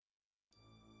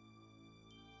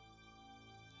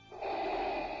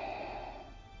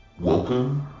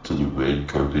Welcome to the Red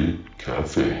Carpet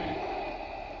Cafe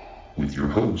with your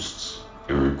hosts,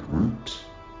 Eric Root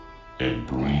and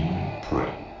Bree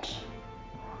Pratt.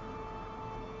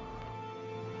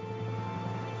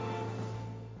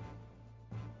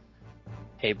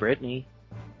 Hey, Brittany.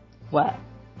 What?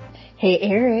 Hey,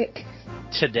 Eric.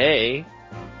 Today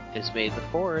is May the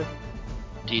 4th.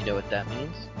 Do you know what that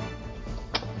means?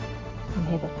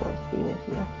 May the 4th be with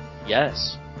you.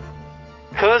 Yes.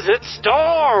 'Cause it's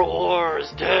Star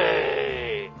Wars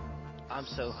Day! I'm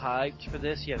so hyped for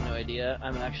this, you have no idea.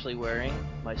 I'm actually wearing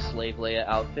my Slave Leia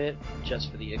outfit just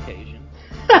for the occasion.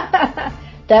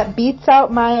 That beats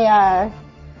out my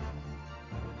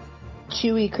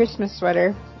Chewy Christmas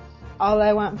sweater. All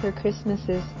I want for Christmas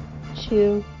is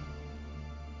chew.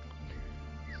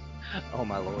 Oh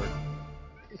my lord.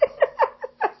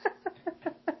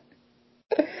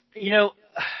 You know,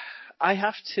 I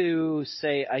have to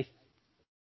say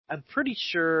I'm pretty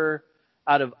sure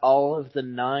out of all of the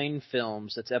 9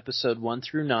 films, that's episode 1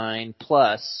 through 9,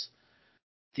 plus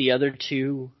the other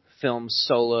 2 films,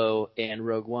 Solo and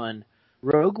Rogue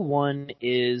One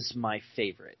is my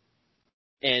favorite.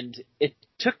 And it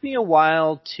took me a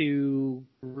while to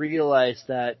realize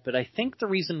that, but I think the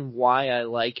reason why I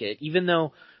like it, even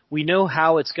though we know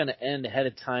how it's going to end ahead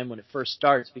of time when it first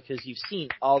starts, because you've seen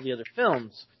all the other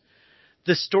films,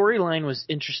 the storyline was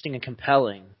interesting and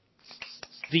compelling.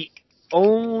 The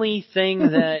only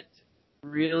thing that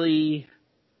really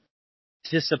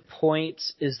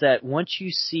disappoints is that once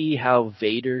you see how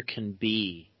Vader can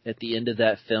be at the end of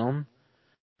that film,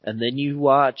 and then you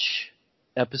watch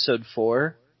episode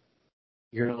 4,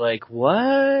 you're like,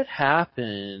 what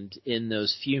happened in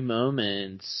those few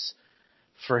moments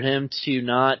for him to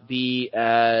not be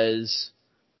as,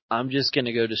 I'm just going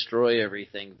to go destroy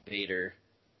everything, Vader?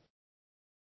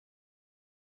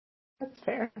 That's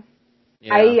fair.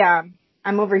 Yeah.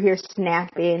 I'm over here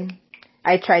snapping.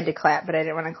 I tried to clap, but I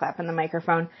didn't want to clap in the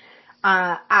microphone.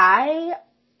 I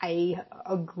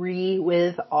agree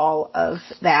with all of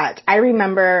that. I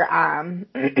remember I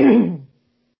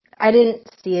didn't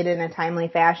see it in a timely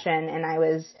fashion, and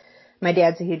my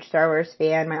dad's a huge Star Wars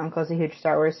fan, my uncle's a huge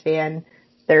Star Wars fan,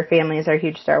 their families are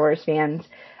huge Star Wars fans,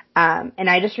 and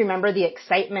I just remember the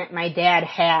excitement my dad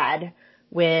had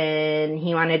when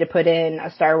he wanted to put in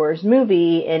a Star Wars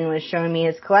movie and was showing me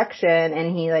his collection,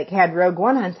 and he had Rogue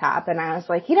One on top, and I was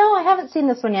like, I haven't seen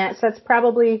this one yet, so that's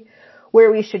probably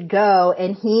where we should go.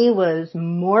 And he was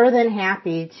more than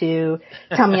happy to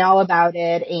tell me all about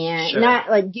it and Sure.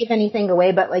 not give anything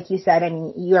away, but like you said, I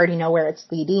mean, you already know where it's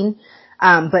leading.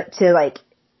 But to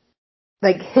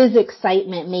his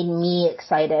excitement made me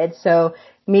excited. So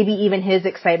maybe even his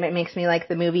excitement makes me like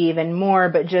the movie even more,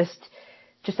 but just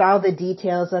all the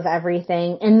details of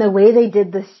everything and the way they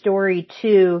did the story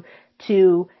too,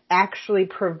 to actually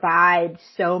provide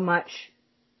so much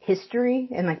history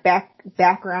and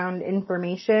background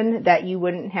information that you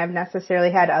wouldn't have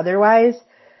necessarily had otherwise.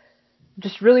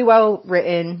 Just really well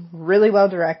written, really well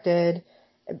directed.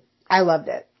 I loved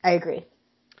it. I agree.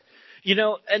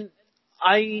 And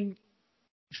I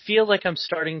feel like I'm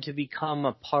starting to become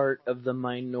a part of the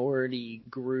minority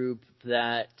group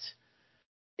that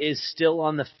is still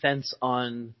on the fence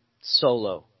on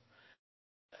Solo.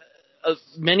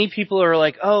 Many people are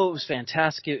like, oh, it was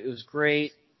fantastic, it was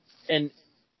great, and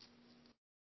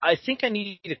I think I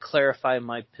need to clarify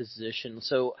my position.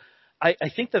 So I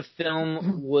think the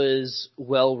film was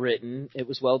well written, it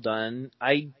was well done.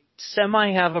 I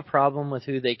semi have a problem with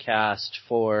who they cast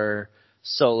for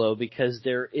Solo, because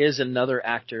there is another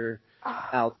actor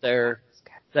out there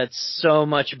that's so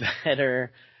much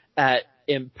better at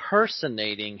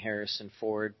impersonating Harrison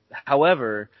Ford.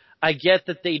 However, I get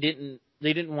that they didn't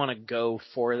want to go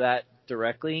for that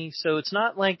directly, so it's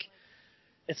not like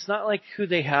who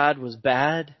they had was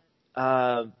bad,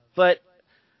 but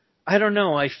I don't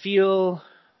know. I feel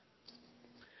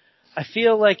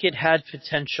like it had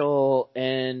potential,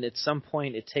 and at some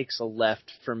point it takes a left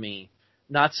for me.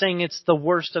 Not saying it's the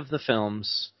worst of the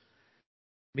films,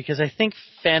 because I think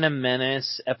Phantom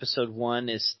Menace Episode 1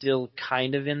 is still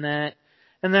kind of in that,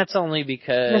 and that's only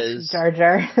because... That's Jar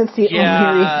Jar. That's the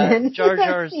only reason. Jar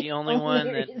Jar's the only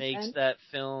one that makes that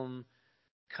film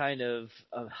kind of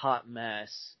a hot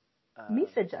mess.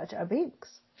 Misa Jar Jar Binks.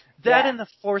 That and the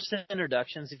forced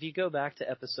introductions. If you go back to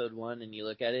Episode 1 and you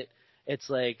look at it, it's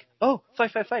like, oh,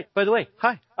 fight. By the way,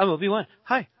 hi, I'm Obi-Wan.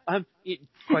 Hi, I'm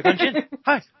Qui-Gon Jinn.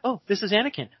 Hi, oh, this is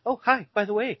Anakin. Oh, hi, by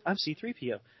the way, I'm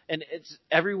C-3PO. And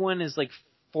everyone is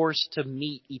forced to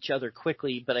meet each other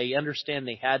quickly, but I understand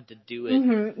they had to do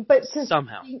it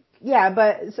somehow. Yeah,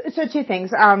 but so 2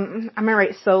 things. I'm gonna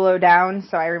write Solo down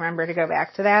so I remember to go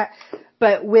back to that.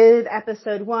 But with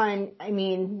episode 1, I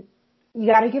mean, you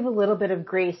got to give a little bit of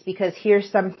grace, because here's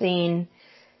something.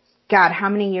 God, how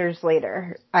many years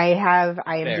later? I have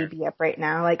IMDb Fair. up right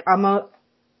now. Like almost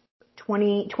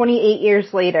 28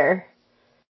 years later.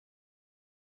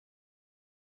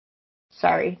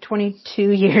 Sorry,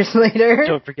 22 years later.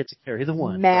 Don't forget to carry the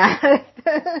 1. Math.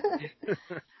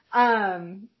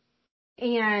 And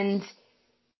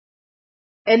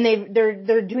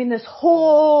they're doing this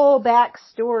whole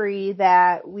backstory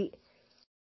that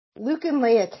Luke and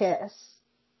Leia kiss.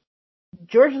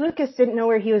 George Lucas didn't know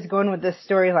where he was going with this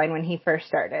storyline when he first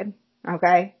started.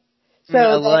 Okay? So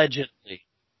allegedly.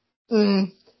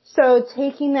 So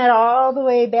taking that all the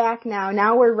way back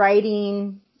now we're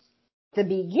writing the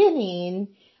beginning.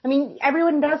 I mean,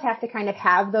 everyone does have to kind of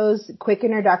have those quick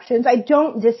introductions. I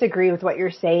don't disagree with what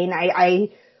you're saying. I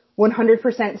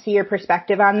 100% see your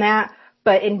perspective on that,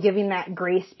 but in giving that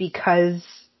grace, because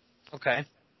Okay.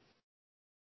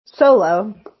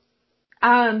 Solo,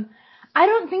 I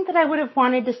don't think that I would have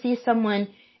wanted to see someone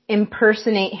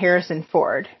impersonate Harrison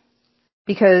Ford,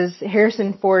 because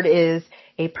Harrison Ford is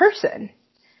a person.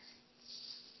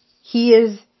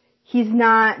 He's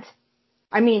not,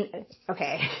 I mean,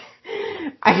 okay.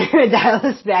 I'm going to dial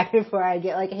this back before I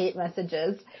get like hate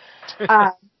messages. Maybe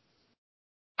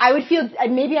I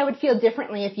would feel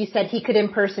differently if you said he could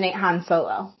impersonate Han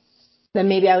Solo. Then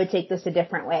maybe I would take this a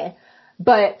different way.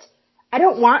 But I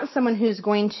don't want someone who's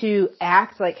going to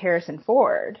act like Harrison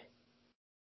Ford.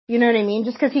 You know what I mean?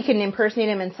 Just because he can impersonate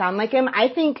him and sound like him. I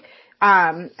think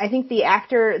the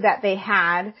actor that they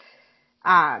had,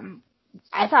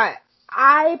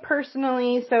 I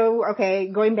personally,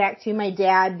 going back to my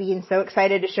dad being so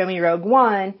excited to show me Rogue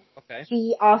One, Okay.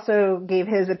 he also gave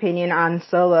his opinion on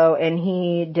Solo, and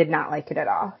he did not like it at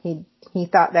all. He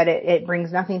thought that it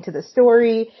brings nothing to the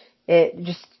story.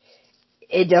 It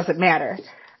doesn't matter.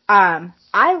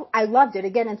 I loved it.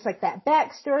 Again, it's like that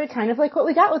backstory, kind of like what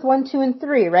we got with 1, 2, and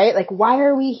 3, right? Like, why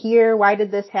are we here? Why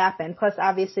did this happen? Plus,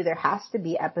 obviously, there has to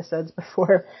be episodes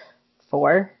before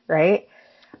 4, right?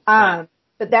 Right.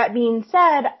 But that being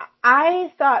said,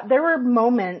 I thought there were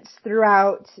moments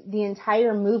throughout the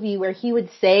entire movie where he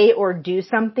would say or do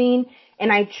something,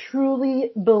 and I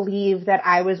truly believe that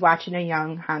I was watching a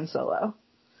young Han Solo.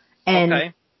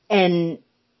 And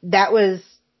that was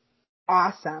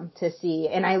awesome to see.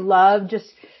 And I love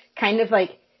just kind of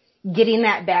like getting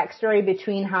that backstory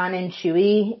between Han and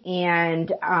Chewie,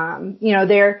 and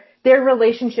their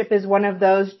relationship is one of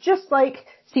those, just like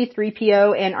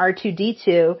C-3PO and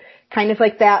R2-D2, kind of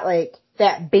like that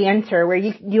banter where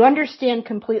you understand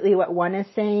completely what one is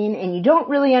saying and you don't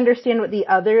really understand what the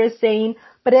other is saying,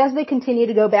 but as they continue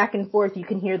to go back and forth, you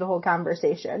can hear the whole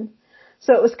conversation.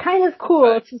 So it was kind of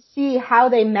cool to see how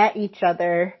they met each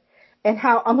other, and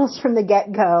how almost from the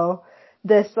get-go,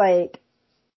 this whatever,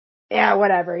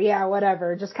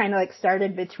 just kind of like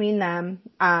started between them.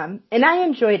 And I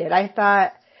enjoyed it. I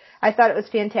thought it was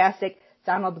fantastic.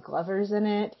 Donald Glover's in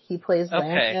it. He plays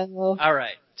Lando. All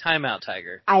right. Time out,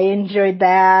 Tiger. I enjoyed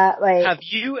that. Have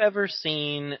you ever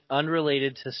seen,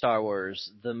 unrelated to Star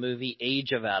Wars, the movie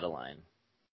Age of Adeline?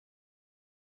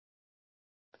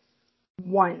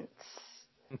 Once.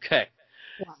 Okay.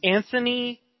 Once.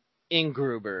 Anthony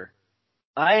Ingruber.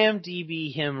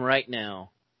 IMDb him right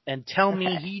now and tell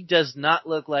me he does not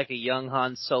look like a young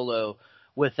Han Solo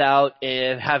without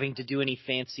having to do any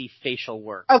fancy facial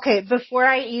work. Okay, before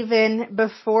I even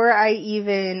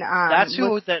that's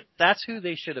who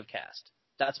they should have cast.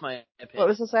 That's my opinion. What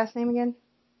was his last name again?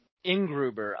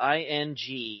 Ingruber,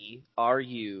 Ingruber.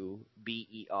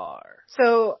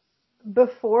 So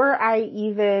before I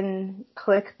even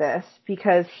click this,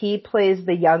 because he plays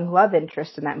the young love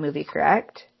interest in that movie,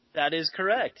 correct? That is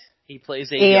correct. He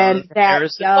plays a young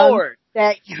Harrison Ford.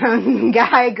 That young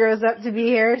guy grows up to be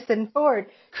Harrison Ford.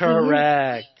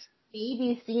 Correct.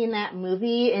 Maybe seeing that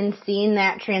movie and seeing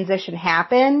that transition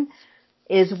happen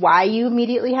is why you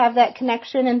immediately have that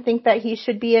connection and think that he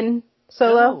should be in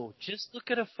Solo? No, just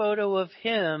look at a photo of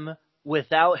him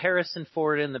without Harrison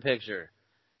Ford in the picture.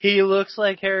 He looks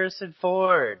like Harrison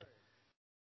Ford.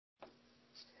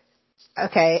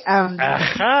 Okay, 2 out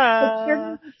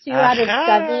of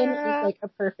 7 is like a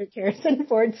perfect Harrison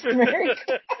Ford smirk.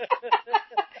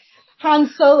 Han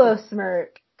Solo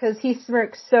smirk, because he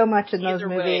smirks so much in those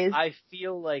movies. Way, I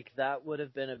feel like that would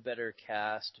have been a better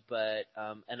cast, but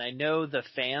and I know the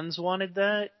fans wanted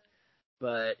that,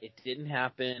 but it didn't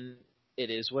happen. It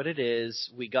is what it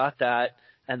is. We got that,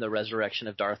 and the resurrection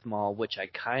of Darth Maul, which I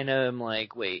kind of am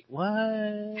like, wait, what?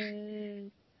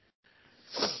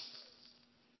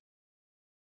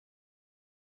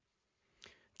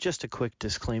 Just a quick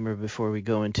disclaimer before we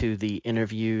go into the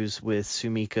interviews with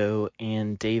Sumiko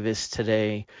and Davis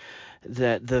today,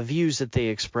 that the views that they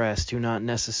express do not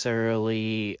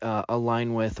necessarily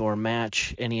align with or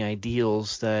match any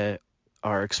ideals that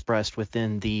are expressed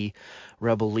within the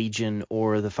Rebel Legion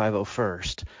or the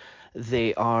 501st.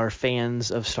 They are fans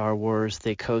of Star Wars,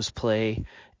 they cosplay,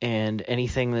 and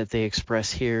anything that they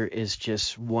express here is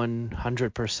just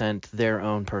 100% their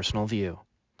own personal view.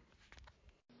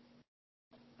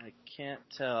 I can't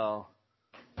tell.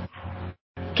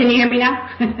 Can you hear me now?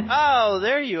 Oh,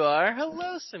 there you are.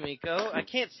 Hello, Sumiko. I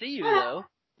can't see you, though.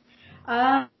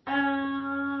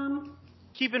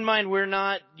 Keep in mind, we're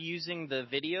not using the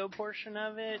video portion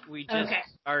of it. We just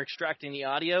are extracting the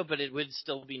audio, but it would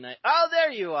still be nice. Oh, there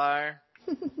you are.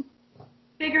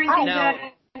 Figuring things out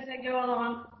as I go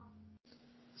along.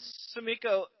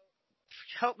 Sumiko,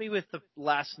 help me with the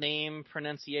last name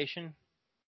pronunciation.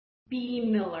 B.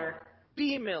 Miller.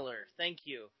 B. Miller. Thank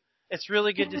you. It's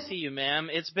really good to see you, ma'am.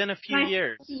 It's been a few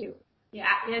years. Nice to see you. Yeah,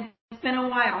 it's been a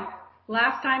while.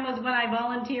 Last time was when I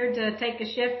volunteered to take a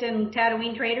shift in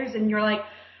Tatooine Traders, and you're like,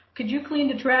 could you clean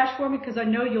the trash for me? Because I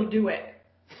know you'll do it.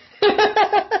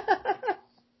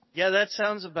 Yeah, that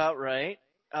sounds about right.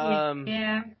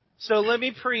 Yeah. So let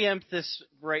me preempt this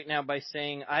right now by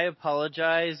saying I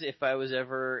apologize if I was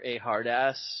ever a hard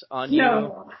ass on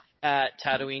you at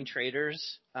Tatooine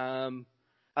Traders.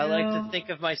 I like to think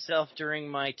of myself during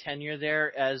my tenure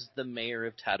there as the mayor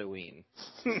of Tatooine.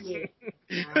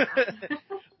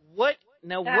 What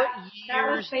years? That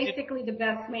was basically the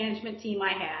best management team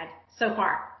I had so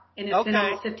far, and it's been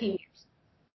almost 15 years.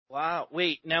 Wow.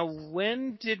 Wait, now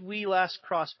when did we last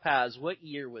cross paths? What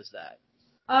year was that?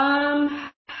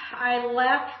 I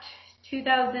left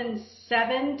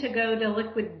 2007 to go to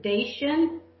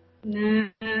liquidation. No,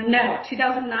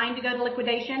 2009 to go to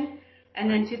liquidation. And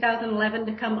then 2011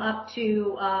 to come up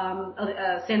to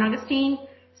San Augustine.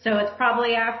 So it's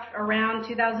probably around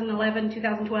 2011,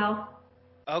 2012.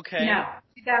 Okay. No,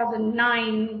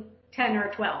 2009, 10,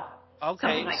 or 12. Okay,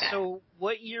 something like that. So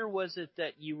what year was it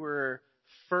that you were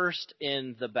first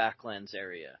in the Backlands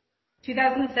area?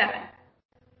 2007.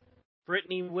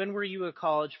 Brittany, when were you a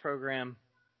college program?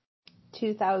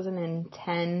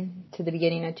 2010 to the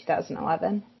beginning of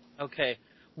 2011. Okay.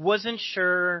 Wasn't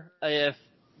sure if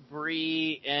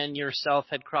Bree and yourself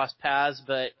had crossed paths,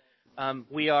 but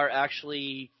we are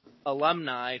actually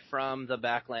alumni from the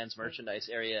Backlands merchandise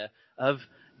area of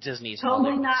Disney's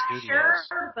Totally Hollywood not Studios.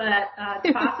 sure, but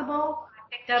it's possible.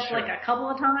 I picked up like a couple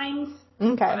of times.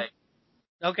 Okay. Right.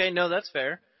 Okay, no, that's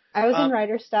fair. I was in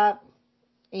Rider Stop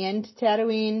and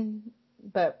Tatooine,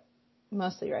 but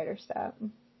mostly Rider Stop.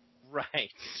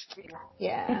 Right.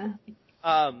 Yeah.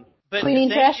 But cleaning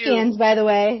trash cans, by the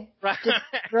way. Right. Just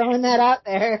throwing that out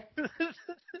there.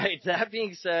 Right. That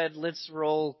being said, let's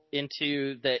roll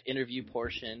into the interview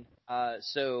portion.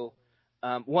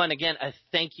 One, again,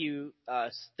 thank you,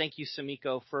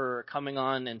 Sumiko, for coming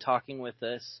on and talking with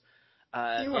us.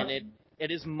 And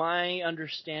it is my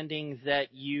understanding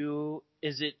that you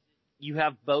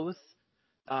have both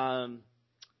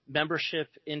membership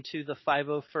into the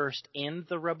 501st and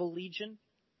the Rebel Legion?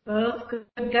 Both good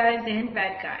guys and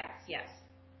bad guys, yes.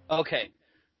 Okay.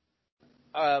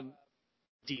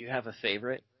 Do you have a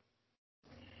favorite?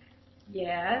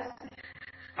 Yes.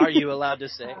 Are you allowed to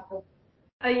say?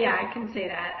 Yeah, I can say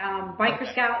that.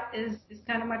 Biker Scout is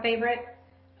kind of my favorite.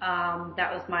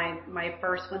 That was my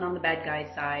first one on the bad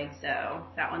guy side, so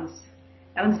that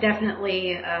one's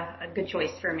definitely a good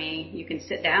choice for me. You can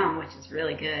sit down, which is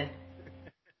really good.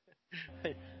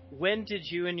 When did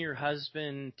you and your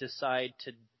husband decide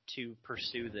to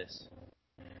pursue this?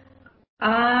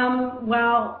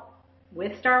 Well,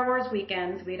 with Star Wars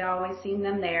weekends, we'd always seen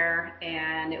them there,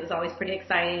 and it was always pretty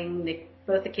exciting.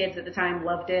 Both the kids at the time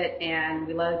loved it, and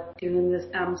we loved doing this,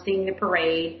 seeing the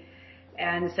parade.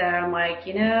 And so I'm like,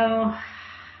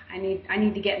 I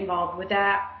need to get involved with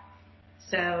that.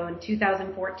 So in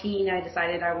 2014, I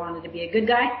decided I wanted to be a good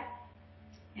guy.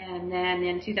 And then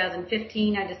in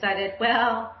 2015, I decided,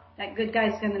 well, that good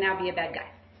guy's going to now be a bad guy.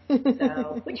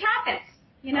 So, which happens,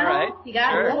 All right. You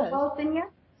got Sure. a little both in you.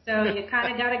 So you kind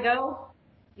of got to go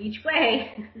each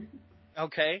way.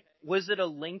 Okay. Was it a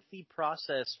lengthy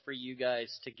process for you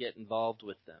guys to get involved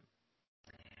with them?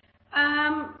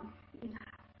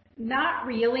 Not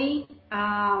really.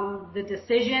 The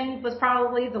decision was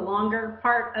probably the longer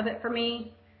part of it for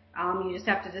me. You just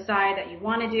have to decide that you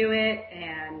want to do it,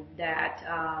 and that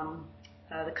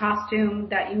the costume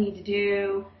that you need to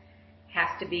do has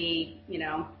to be,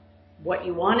 what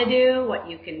you want to do, what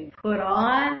you can put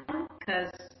on,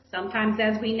 because sometimes,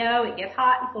 as we know, it gets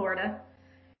hot in Florida.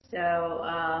 So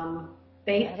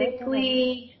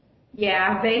Basically,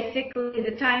 basically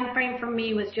the time frame for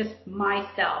me was just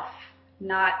myself,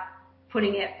 not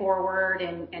putting it forward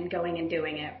and going and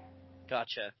doing it.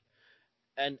 Gotcha.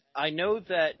 And I know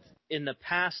that in the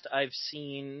past I've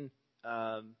seen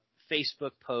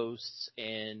Facebook posts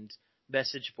and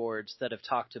message boards that have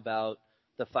talked about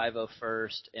the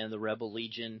 501st and the Rebel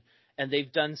Legion, and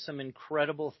they've done some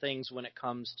incredible things when it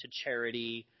comes to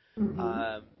charity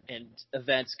and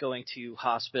events going to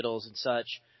hospitals and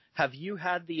such. Have you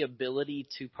had the ability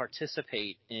to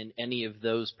participate in any of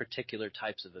those particular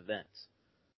types of events?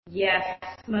 Yes,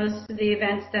 most of the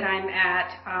events that I'm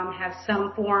at have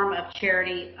some form of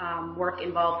charity work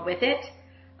involved with it.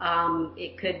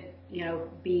 It could,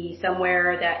 be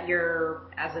somewhere that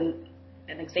you're, as an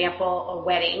example, a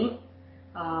wedding.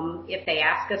 If they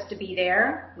ask us to be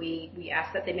there, we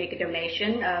ask that they make a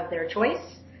donation of their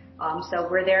choice. So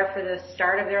we're there for the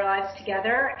start of their lives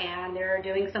together, and they're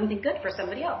doing something good for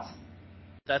somebody else.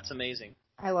 That's amazing.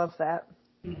 I love that.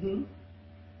 Mm-hmm.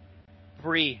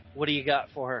 Bree, what do you got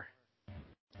for her?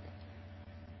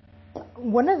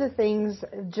 One of the things,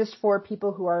 just for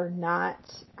people who are not,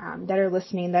 that are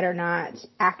listening, that are not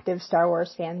active Star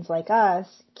Wars fans like us,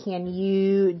 can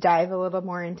you dive a little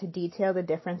more into detail the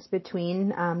difference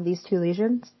between these two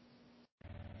legions?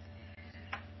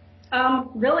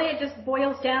 Really, it just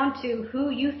boils down to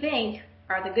who you think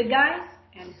are the good guys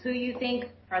and who you think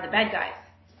are the bad guys,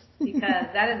 because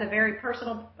that is a very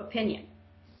personal opinion.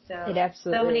 So it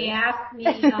absolutely somebody is. asked me,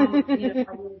 are you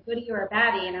a goodie or a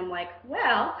baddie? And I'm like,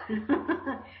 well,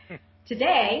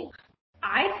 today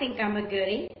I think I'm a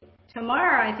goodie.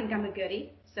 Tomorrow I think I'm a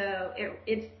goodie. So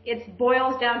it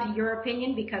boils down to your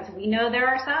opinion, because we know there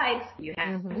are sides. You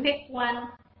have to pick one,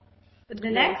 but the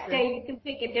next day you can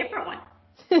pick a different one.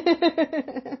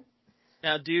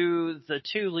 Now, do the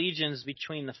two legions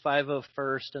between the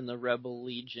 501st and the Rebel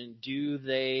Legion, do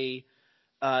they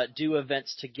do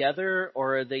events together,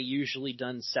 or are they usually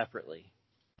done separately?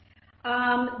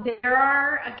 There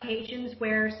are occasions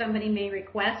where somebody may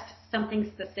request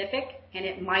something specific, and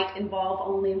it might involve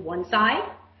only one side,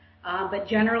 but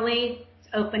generally it's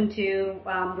open to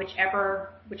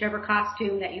whichever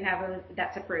costume that you have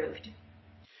that's approved.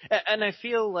 And I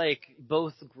feel like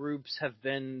both groups have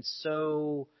been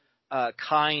so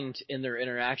kind in their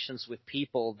interactions with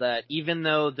people that even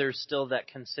though there's still that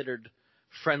considered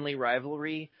friendly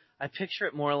rivalry, I picture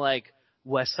it more like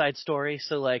West Side Story.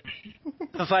 So like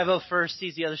the 501st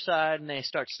sees the other side and they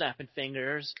start snapping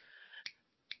fingers.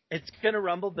 It's going to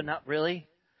rumble, but not really.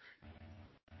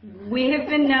 We have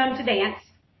been known to dance.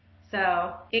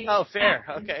 So oh, fair.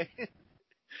 Okay.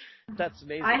 That's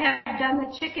amazing. I have done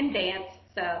the chicken dance.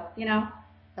 So,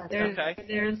 there's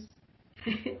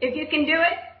if you can do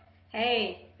it,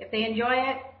 hey, if they enjoy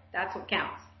it, that's what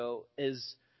counts. So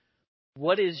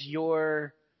what is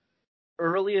your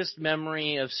earliest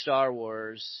memory of Star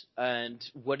Wars, and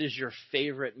what is your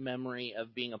favorite memory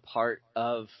of being a part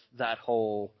of that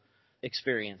whole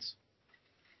experience?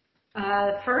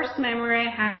 The first memory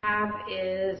I have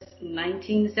is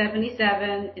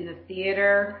 1977 in the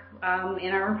theater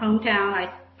in our hometown.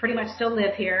 I pretty much still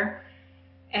live here.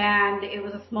 And it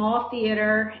was a small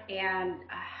theater, and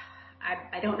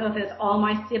I don't know if it's all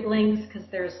my siblings, because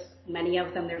there's many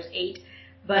of them. There's 8,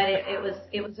 but it was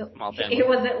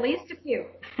at least a few.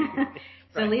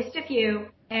 So at least a few.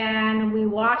 And we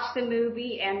watched the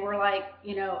movie, and we're like,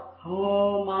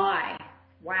 oh my,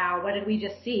 wow, what did we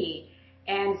just see?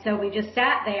 And so we just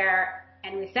sat there,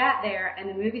 and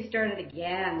the movie started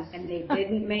again, and they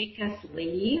didn't make us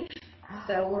leave.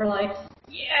 So we're like,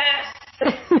 yes.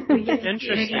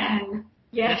 Interesting.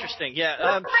 Yeah. Interesting. Yeah,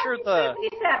 I'm sure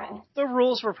the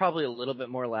rules were probably a little bit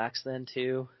more lax then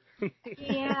too.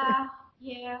 Yeah.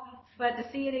 But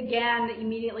to see it again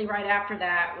immediately right after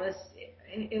that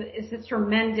it's a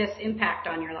tremendous impact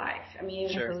on your life. I mean,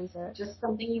 sure. It's just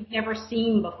something you've never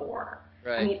seen before.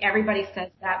 Right. I mean, everybody says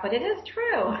that, but it is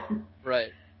true.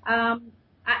 Right.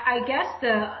 I guess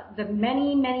the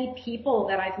many people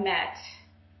that I've met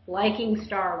liking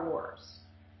Star Wars,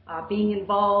 being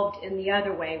involved in the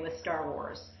other way with Star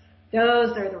Wars.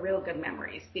 Those are the real good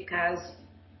memories, because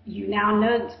you now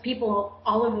know people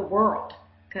all over the world,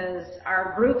 because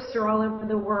our groups are all over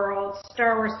the world,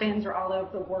 Star Wars fans are all over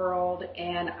the world,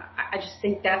 and I just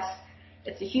think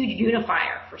it's a huge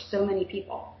unifier for so many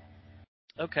people.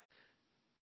 Okay.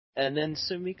 And then,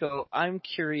 Sumiko, I'm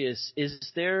curious, is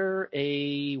there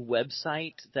a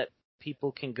website that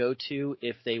people can go to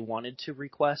if they wanted to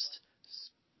request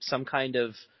some kind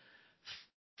of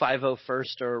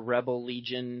 501st or Rebel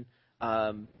Legion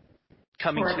coming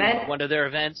to one of their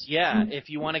events? Yeah, if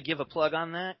you want to give a plug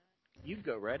on that. You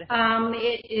go right ahead.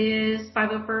 It is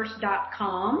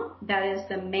 501st.com. That is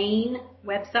the main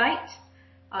website.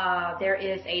 There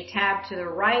is a tab to the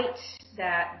right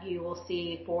that you will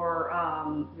see for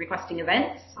requesting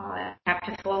events. You have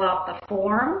to fill out the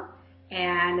form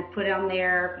and put on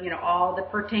there, all the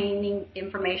pertaining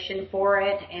information for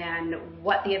it and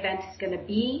what the event is going to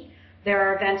be. There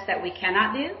are events that we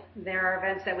cannot do. There are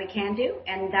events that we can do,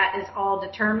 and that is all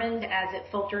determined as it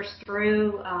filters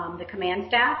through the command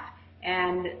staff,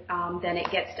 and then it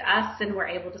gets to us, and we're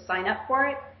able to sign up for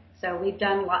it. So we've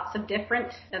done lots of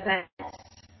different events.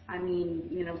 I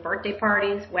mean, birthday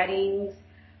parties, weddings,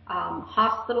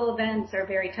 hospital events are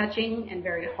very touching and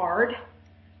very hard.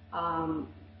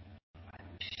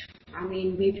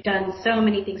 We've done so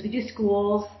many things. We do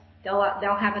schools. They'll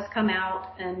have us come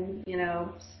out and,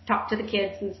 talk to the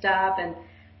kids and stuff, and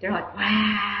they're like,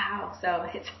 wow. So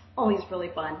it's always really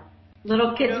fun.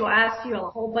 Little kids will ask you a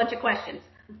whole bunch of questions.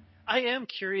 I am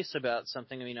curious about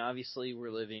something. I mean, obviously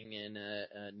we're living in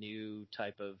a new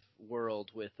type of world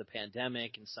with the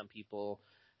pandemic, and some people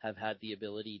have had the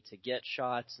ability to get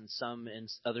shots, and some in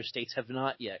other states have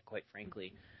not yet, quite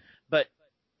frankly. But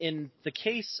in the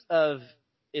case of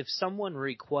if someone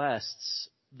requests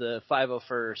the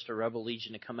 501st or Rebel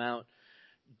Legion to come out,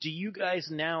 do you guys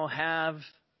now have,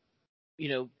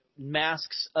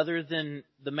 masks other than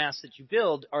the masks that you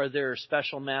build? Are there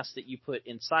special masks that you put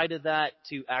inside of that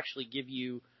to actually give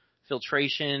you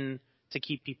filtration to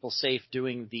keep people safe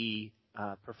doing the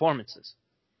performances?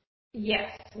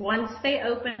 Yes. Once they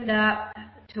opened up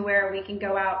to where we can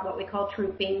go out, what we call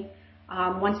trooping,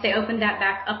 once they opened that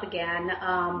back up again,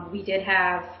 we did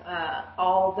have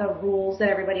all the rules that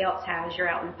everybody else has. You're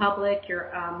out in public,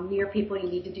 you're near people, you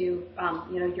need to do,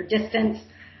 your distance.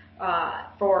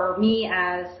 For me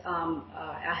as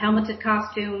a helmeted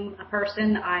costume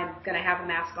person, I'm going to have a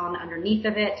mask on underneath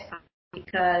of it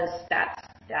because that's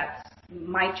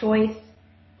my choice.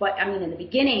 But in the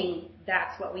beginning,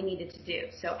 that's what we needed to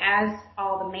do. So as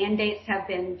all the mandates have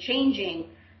been changing,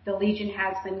 both the legions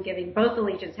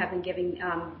have been giving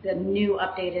the new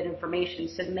updated information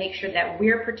to make sure that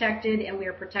we're protected and we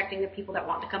are protecting the people that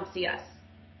want to come see us.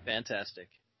 Fantastic.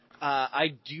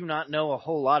 I do not know a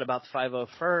whole lot about the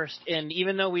 501st, and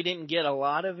even though we didn't get a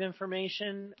lot of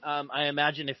information, I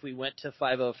imagine if we went to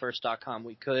 501st.com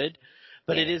we could.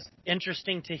 But It is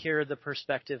interesting to hear the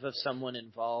perspective of someone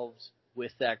involved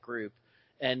with that group.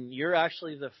 And you're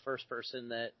actually the first person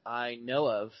that I know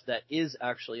of that is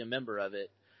actually a member of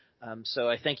it. So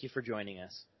I thank you for joining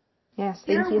us. Yes,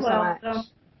 thank you so much.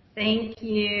 Thank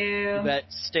you. You bet.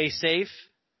 Stay safe.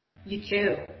 You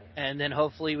too. And then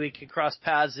hopefully we could cross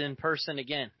paths in person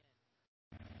again.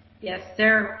 Yes,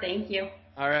 sir. Thank you.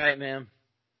 All right, ma'am.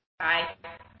 Bye.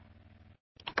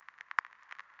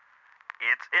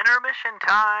 It's intermission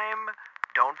time.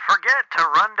 Don't forget to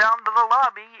run down to the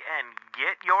lobby and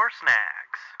get your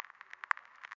snacks.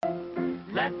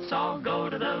 Let's all go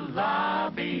to the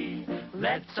lobby.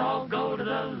 Let's all go to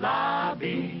the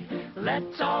lobby.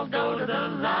 Let's all go to the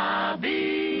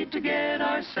lobby to get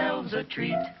ourselves a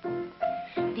treat.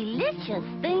 Delicious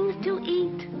things to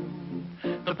eat.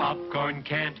 The popcorn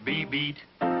can't be beat.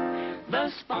 The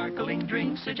sparkling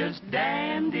drinks are just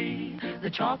dandy. The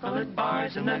chocolate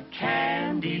bars and the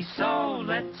candy. So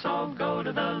let's all go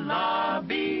to the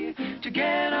lobby to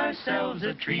get ourselves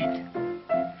a treat.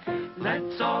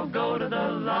 Let's all go to the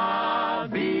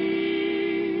lobby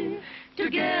to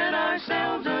get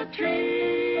ourselves a treat.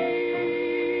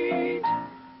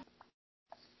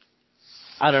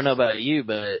 I don't know about you,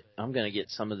 but I'm going to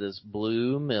get some of this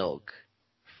blue milk,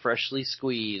 freshly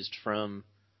squeezed from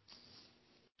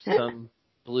some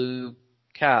blue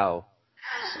cow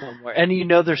somewhere. And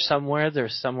there's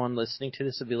someone listening to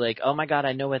this will be like, oh my God,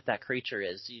 I know what that creature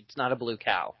is. It's not a blue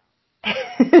cow.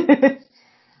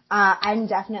 I'm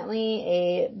definitely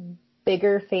a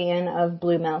bigger fan of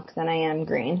blue milk than I am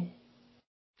green.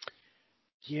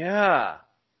 Yeah.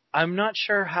 I'm not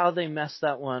sure how they messed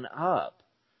that one up.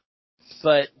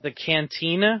 But the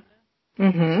cantina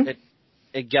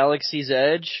at Galaxy's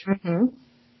Edge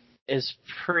is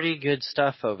pretty good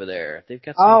stuff over there. They've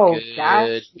got some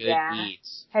good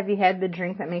eats. Have you had the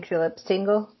drink that makes your lips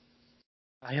tingle?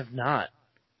 I have not.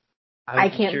 I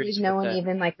can't believe no one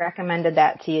even recommended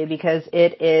that to you because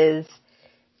it's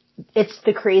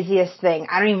the craziest thing.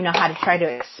 I don't even know how to try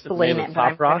to explain it, but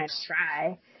I'm going to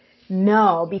try.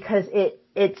 No, because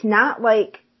it's not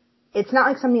like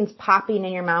something's popping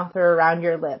in your mouth or around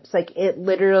your lips.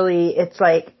 It's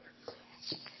like,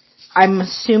 I'm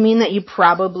assuming that you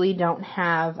probably don't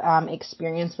have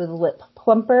experience with Lip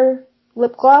Plumper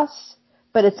lip gloss,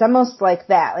 but it's almost like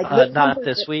that. Not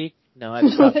this week. No, I've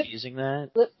stopped using that.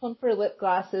 Lip plumper lip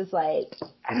gloss is like,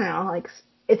 I don't know, like,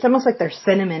 it's almost like there's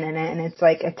cinnamon in it and it's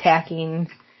like attacking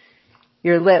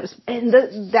your lips. And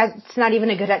that's not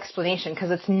even a good explanation because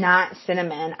it's not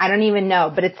cinnamon. I don't even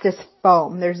know, but it's this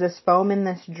foam. There's this foam in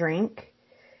this drink.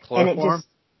 Chloroform? And it just...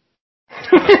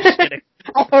 Just kidding.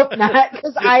 I hope not,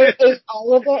 because I ate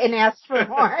all of it and asked for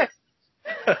more.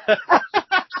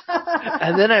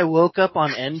 And then I woke up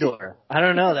on Endor. I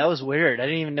don't know. That was weird. I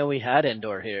didn't even know we had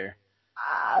Endor here.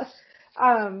 I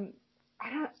don't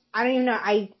even know.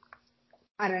 I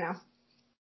don't know.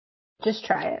 Just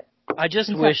try it. I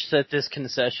just wish that this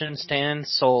concession stand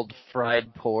sold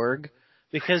fried porg,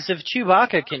 because if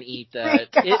Chewbacca can eat that,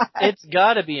 it's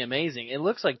got to be amazing. It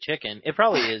looks like chicken. It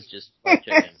probably is just fried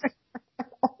chicken.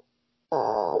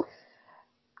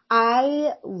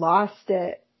 I lost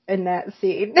it in that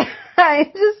scene.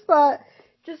 I just thought,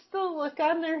 just the look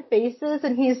on their faces,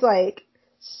 and he's like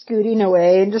scooting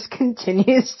away and just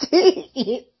continues to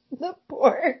eat the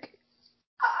pork.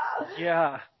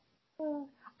 Yeah.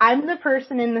 I'm the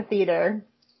person in the theater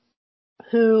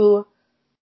who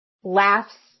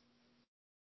laughs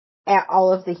at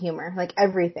all of the humor, like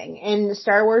everything. And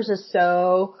Star Wars is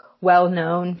so well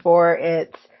known for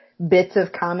its bits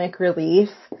of comic relief,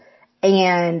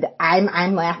 and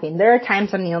I'm laughing. There are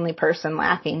times I'm the only person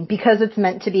laughing because it's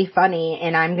meant to be funny,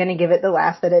 and I'm going to give it the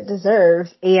laugh that it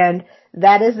deserves. And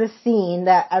that is a scene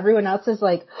that everyone else is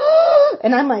like,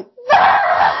 and I'm like,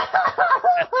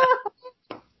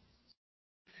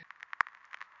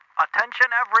 Attention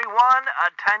everyone,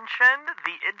 attention.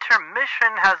 The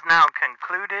intermission has now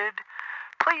concluded.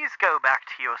 Please go back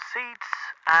to your seats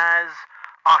as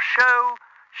our show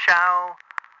shall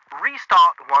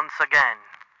restart once again.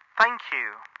 Thank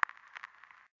you.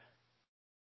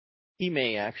 He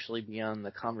may actually be on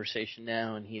the conversation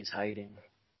now, and he's hiding.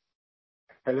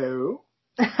 Hello?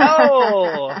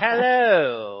 Oh,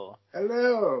 hello.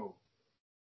 Hello.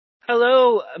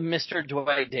 Hello, Mr.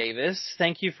 Dwight Davis.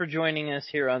 Thank you for joining us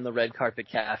here on the Red Carpet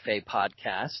Cafe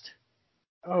podcast.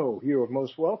 Oh, you're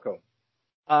most welcome.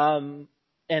 And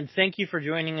thank you for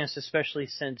joining us, especially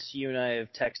since you and I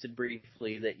have texted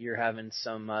briefly that you're having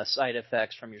some side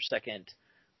effects from your second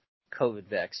COVID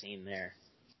vaccine there.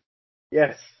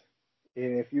 Yes.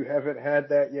 And if you haven't had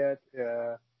that yet,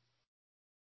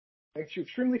 makes you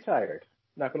extremely tired.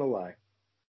 Not going to lie.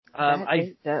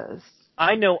 it does.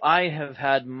 I know I have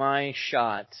had my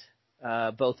shot,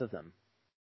 both of them.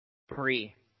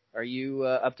 Bree, are you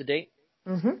up to date?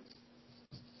 Mm-hmm.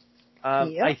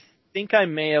 Yep. I think I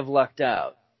may have lucked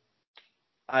out.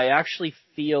 I actually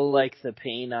feel like the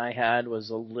pain I had was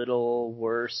a little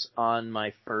worse on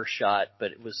my first shot,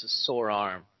 but it was a sore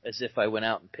arm, as if I went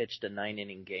out and pitched a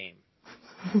 9-inning game.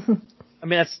 I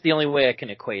mean, that's the only way I can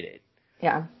equate it.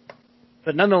 Yeah.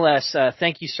 But nonetheless,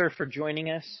 thank you, sir, for joining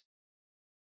us.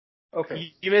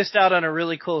 Okay. You missed out on a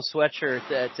really cool sweatshirt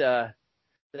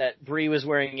that Bree was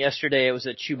wearing yesterday. It was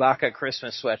a Chewbacca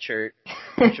Christmas sweatshirt,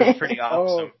 which was pretty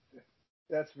awesome. Oh,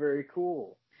 that's very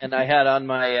cool. And I had on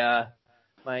my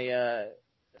my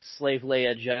Slave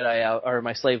Leia Jedi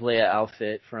my Slave Leia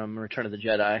outfit from Return of the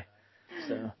Jedi.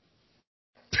 So.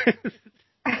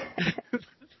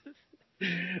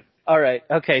 All right.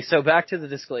 Okay. So back to the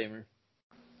disclaimer.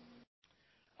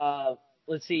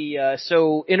 Let's see.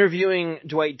 So interviewing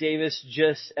Dwight Davis,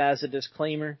 just as a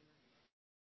disclaimer,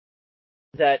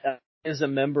 that is a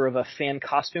member of a fan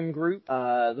costume group,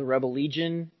 the Rebel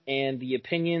Legion, and the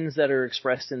opinions that are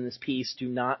expressed in this piece do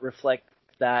not reflect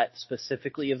that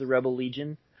specifically of the Rebel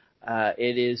Legion.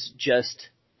 It is just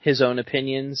his own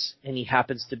opinions, and he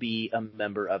happens to be a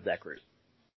member of that group.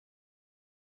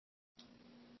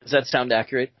 Does that sound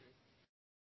accurate?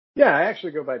 Yeah, I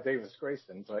actually go by Davis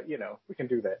Grayson, but, we can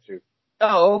do that too.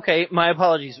 Oh, okay. My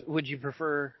apologies. Would you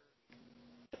prefer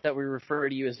that we refer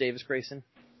to you as Davis Grayson?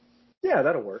 Yeah,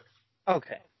 that'll work.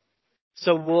 Okay.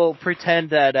 So we'll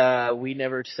pretend that we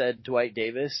never said Dwight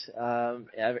Davis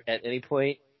at any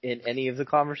point in any of the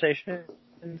conversation.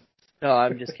 No,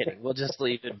 I'm just kidding. We'll just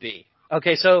leave it be.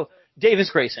 Okay, so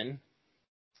Davis Grayson,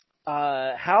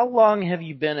 how long have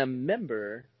you been a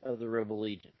member of the Rebel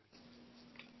Legion?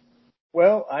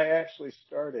 Well, I actually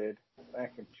started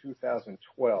back in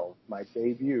 2012. My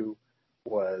debut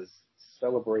was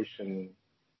Celebration.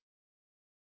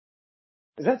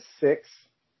 Is that 6?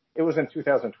 It was in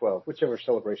 2012, whichever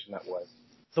celebration that was.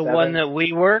 The 7? one that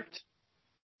we worked?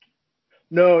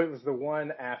 No, it was the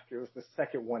one after. It was the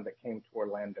second one that came to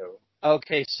Orlando.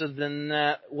 Okay, so then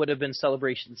that would have been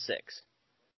Celebration 6.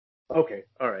 Okay,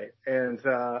 all right. And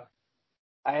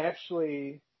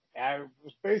I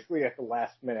was basically at the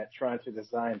last minute trying to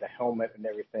design the helmet and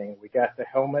everything. We got the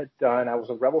helmet done. I was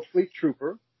a Rebel Fleet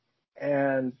trooper,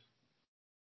 and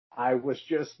I was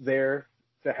just there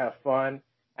to have fun.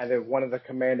 And then one of the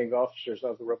commanding officers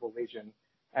of the Rebel Legion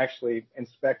actually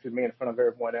inspected me in front of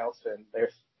everyone else. And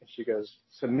she goes,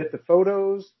 submit the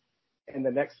photos in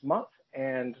the next month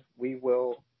and we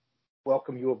will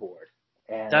welcome you aboard.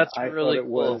 And That's I really thought it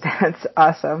was, cool. That's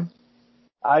awesome.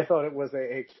 I thought it was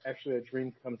actually a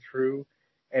dream come true.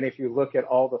 And if you look at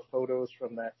all the photos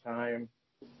from that time,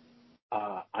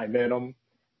 I'm in them.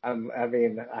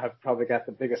 I've probably got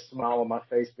the biggest smile on my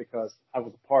face because I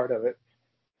was a part of it.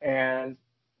 And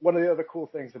one of the other cool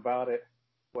things about it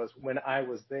was when I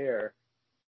was there,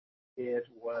 it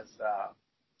was,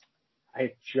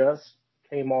 I just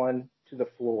came on to the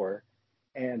floor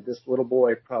and this little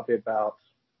boy, probably about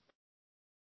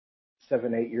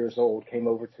 7, 8 years old, came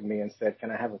over to me and said,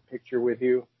 can I have a picture with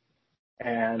you?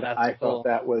 And That's I cool. thought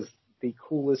that was the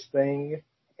coolest thing.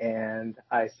 And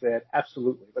I said,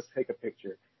 absolutely, let's take a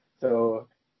picture. So,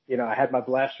 I had my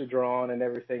blaster drawn and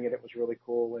everything, and it was really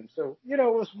cool. And so, it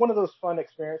was one of those fun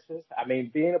experiences. I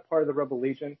mean, being a part of the Rebel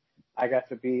Legion, I got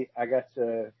to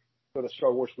go to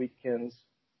Star Wars weekends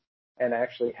and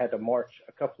actually had to march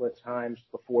a couple of times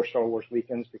before Star Wars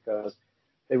weekends because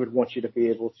they would want you to be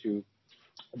able to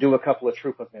do a couple of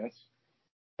troop events.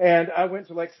 And I went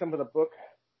to like some of the book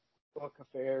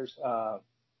affairs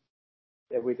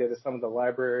that we did at some of the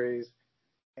libraries.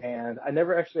 And I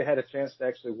never actually had a chance to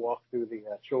actually walk through the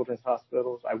children's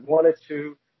hospitals. I wanted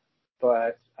to,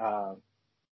 but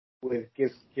with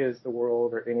Give Kids the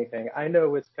World or anything, I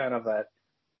know it's kind of a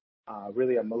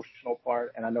really emotional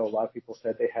part. And I know a lot of people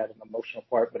said they had an emotional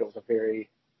part, but it was a very,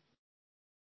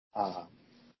 how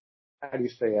do you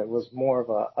say it? It was more of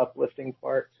a uplifting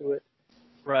part to it.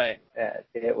 Right. And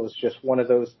it was just one of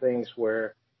those things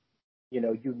where,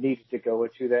 you needed to go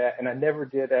into that. And I never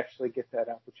did actually get that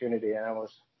opportunity. And I was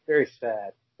very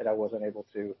sad that I wasn't able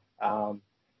to.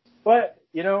 But,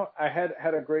 I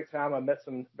had a great time. I met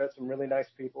some really nice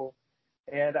people.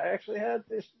 And I actually had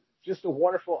just a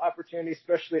wonderful opportunity,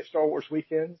 especially at Star Wars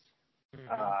weekends.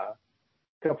 Mm-hmm. A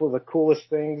couple of the coolest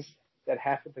things that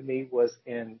happened to me was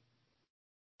in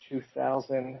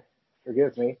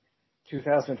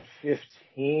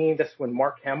 2015. That's when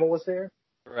Mark Hamill was there.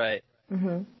 Right.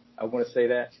 Mm-hmm. I want to say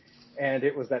that. And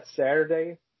it was that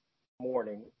Saturday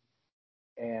morning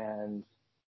and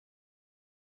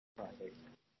Friday. I'm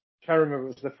trying to remember.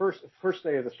 It was the first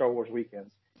day of the Star Wars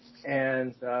weekends.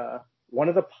 And one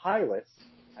of the pilots,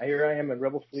 here I am in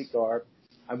Rebel Fleet garb.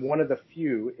 I'm one of the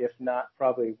few, if not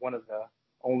probably one of the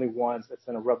only ones that's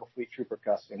in a Rebel Fleet Trooper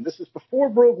costume. This is before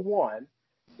Rogue One,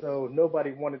 so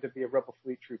nobody wanted to be a Rebel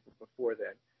Fleet Trooper before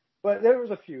then. But there was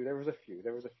a few.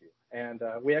 And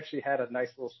we actually had a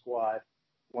nice little squad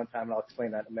one time, and I'll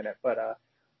explain that in a minute. But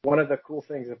one of the cool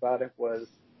things about it was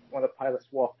one of the pilots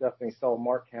walked up and he saw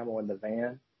Mark Hamill in the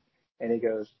van, and he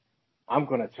goes, I'm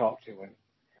going to talk to him.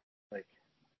 Like,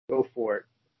 go for it.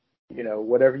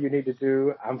 Whatever you need to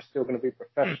do, I'm still going to be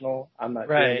professional. I'm not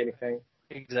doing anything.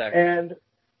 Exactly. And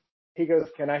he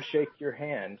goes, can I shake your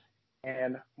hand?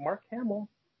 And Mark Hamill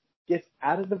gets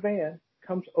out of the van,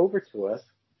 comes over to us,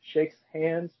 shakes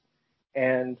hands,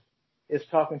 and is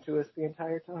talking to us the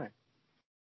entire time.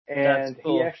 And That's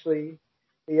cool.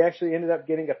 he actually ended up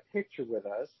getting a picture with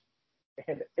us.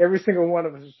 And every single one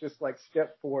of us just like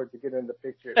stepped forward to get in the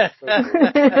picture. It was so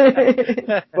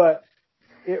cool. But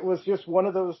it was just one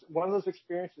of those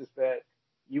experiences that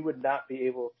you would not be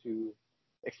able to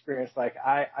experience. Like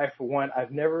I for one,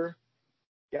 I've never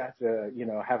got to,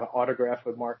 have an autograph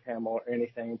with Mark Hamill or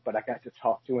anything, but I got to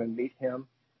talk to him, meet him.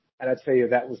 And I tell you,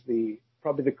 that was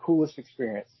probably the coolest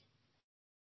experience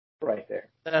right there.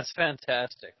 That's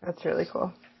fantastic. That's really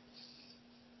cool.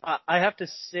 I have to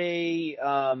say,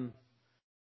 I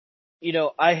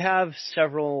have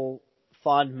several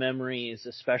fond memories,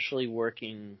 especially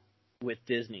working with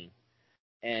Disney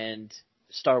and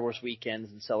Star Wars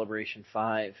weekends and Celebration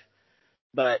 5.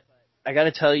 But I got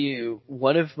to tell you,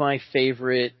 one of my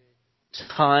favorite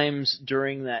times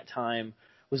during that time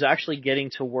was actually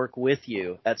getting to work with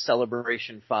you at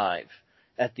Celebration 5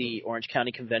 at the Orange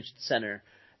County Convention Center.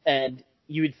 And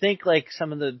you would think like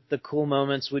some of the cool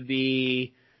moments would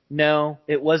be, no,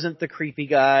 it wasn't the creepy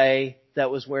guy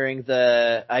that was wearing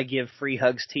the I Give Free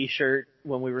Hugs t-shirt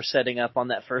when we were setting up on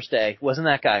that first day. It wasn't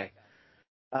that guy.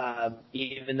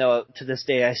 Even though to this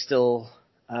day I still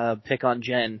pick on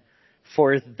Jen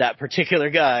for that particular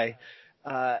guy.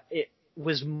 It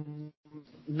was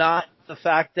not the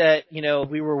fact that,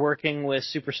 we were working with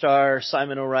superstar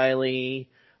Simon O'Reilly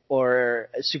or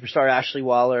superstar Ashley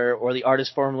Waller or the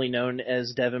artist formerly known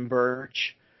as Devin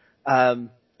Birch.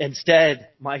 Instead,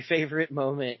 my favorite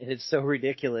moment, and it's so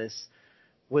ridiculous,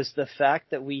 was the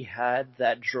fact that we had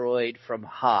that droid from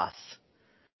Hoth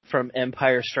from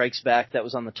Empire Strikes Back that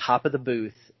was on the top of the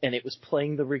booth, and it was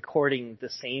playing the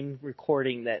same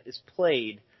recording that is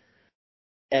played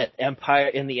at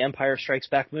in the Empire Strikes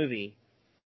Back movie.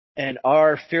 And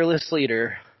our fearless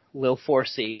leader, Lil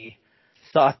Forsey,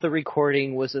 thought the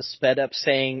recording was a sped up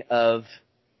saying of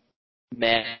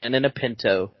Man in a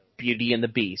Pinto, Beauty and the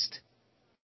Beast.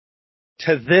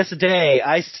 To this day,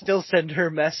 I still send her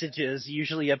messages,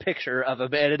 usually a picture of a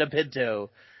man in a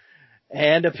Pinto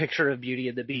and a picture of Beauty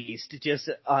and the Beast, just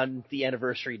on the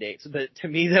anniversary dates. But to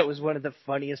me, that was one of the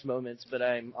funniest moments, but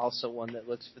I'm also one that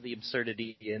looks for the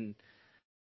absurdity and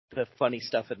the funny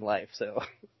stuff in life, so.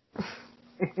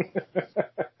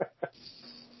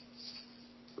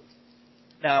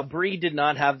 Now, Bree did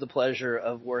not have the pleasure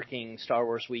of working Star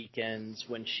Wars weekends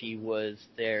when she was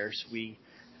there, so we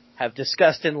have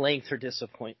discussed in length her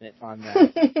disappointment on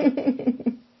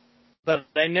that. But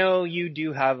I know you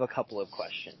do have a couple of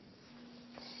questions.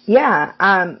 Yeah.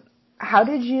 How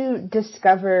did you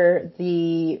discover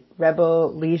the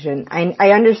Rebel Legion?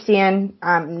 I understand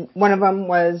one of them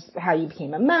was how you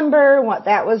became a member, what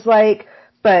that was like,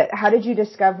 but how did you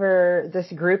discover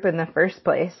this group in the first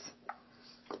place?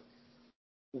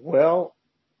 Well,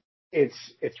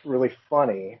 it's really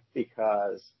funny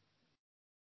because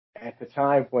at the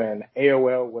time when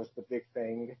AOL was the big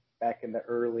thing back in the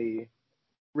early,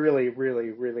 really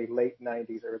late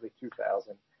 90s, early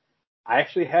 2000s, I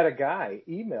actually had a guy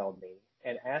email me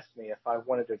and ask me if I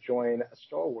wanted to join a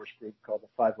Star Wars group called the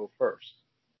 501st.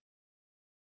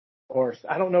 Or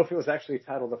I don't know if it was actually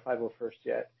titled the 501st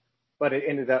yet, but it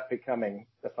ended up becoming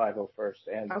the 501st.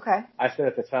 And okay. I said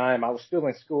at the time, I was still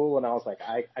in school, and I was like,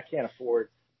 I can't afford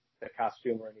the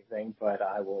costume or anything, but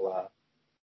I will,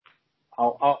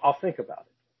 I'll think about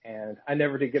it. And I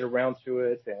never did get around to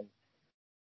it. And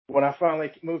when I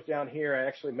finally moved down here, I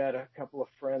actually met a couple of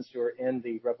friends who are in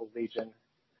the Rebel Legion.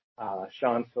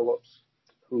 Sean Phillips,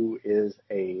 who is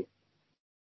a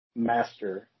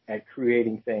master at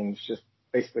creating things just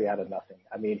basically out of nothing.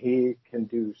 I mean, he can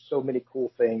do so many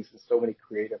cool things and so many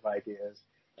creative ideas.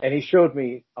 And he showed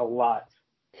me a lot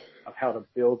of how to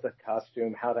build the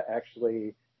costume, how to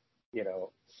actually,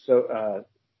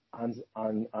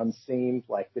 unseam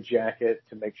like the jacket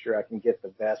to make sure I can get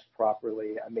the vest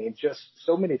properly. I mean, just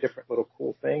so many different little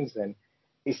cool things. And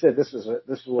he said this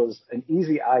was an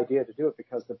easy idea to do it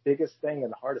because the biggest thing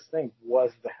and the hardest thing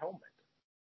was the helmet.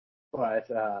 But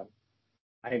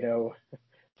I know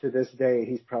to this day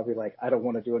he's probably like, I don't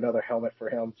want to do another helmet for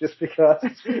him just because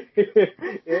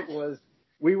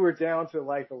we were down to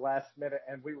like the last minute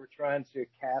and we were trying to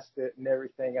cast it and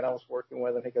everything, and I was working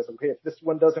with him. He goes, okay, if this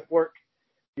one doesn't work,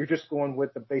 you're just going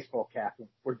with the baseball cap and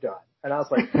we're done. And I was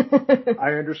like,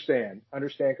 I understand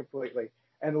completely.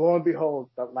 And lo and behold,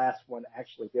 the last one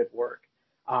actually did work.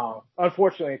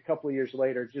 Unfortunately, a couple of years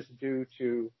later, just due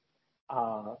to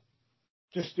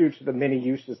the many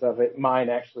uses of it, mine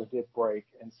actually did break.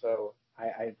 And so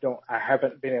I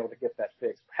haven't been able to get that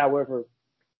fixed. However,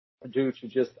 due to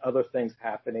just other things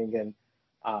happening and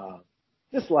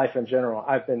just life in general,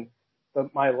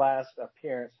 my last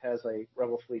appearance as a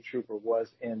Rebel Fleet Trooper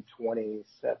was in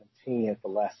 2017 at the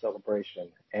last celebration.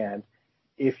 And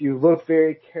if you look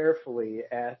very carefully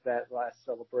at that last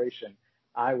celebration,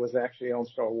 I was actually on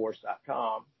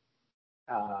StarWars.com.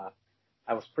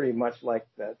 I was pretty much like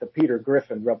the Peter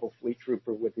Griffin Rebel Fleet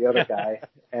Trooper with the other guy.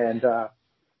 And but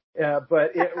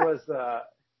it was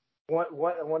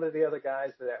one of the other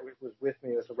guys that was with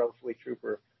me as a Rebel Fleet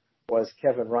Trooper was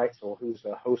Kevin Reitzel, who's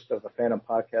a host of the Phantom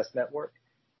Podcast Network.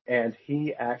 And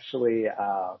he actually,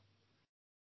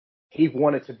 he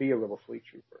wanted to be a Rebel Fleet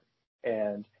Trooper.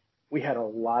 And we had a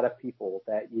lot of people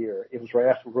that year. It was right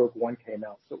after Rogue One came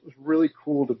out. So it was really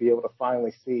cool to be able to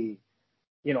finally see,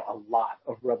 a lot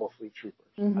of Rebel Fleet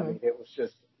Troopers. Mm-hmm. I mean, it was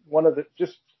just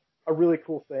just a really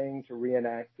cool thing to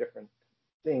reenact different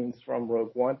scenes from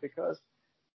Rogue One because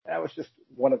that was just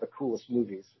one of the coolest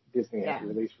movies Disney has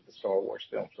released with the Star Wars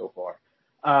film so far.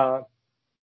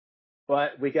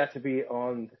 But we got to be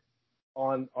on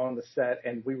the set,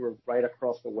 and we were right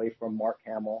across the way from Mark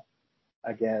Hamill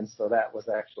again. So that was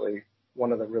actually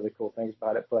one of the really cool things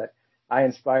about it. But I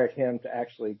inspired him to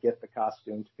actually get the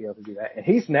costume to be able to do that. And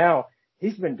he's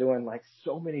been doing like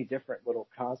so many different little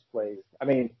cosplays. I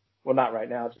mean, well, not right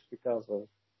now just because of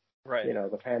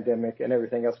the pandemic and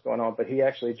everything else going on, but he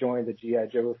actually joined the G.I.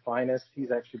 Joe Finest. He's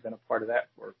actually been a part of that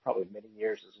for probably many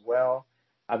years as well.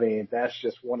 I mean, that's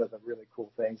just one of the really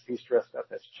cool things. He's dressed up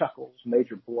as Chuckles,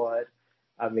 Major Blood.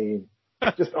 I mean,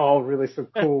 just all really some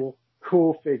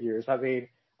cool figures. I mean,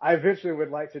 I eventually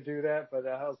would like to do that, but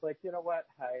I was like, you know what?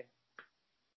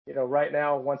 Right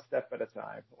now, one step at a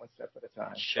time.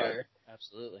 Sure,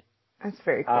 absolutely. That's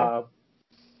very cool.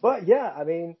 But yeah, I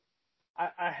mean,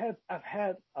 I've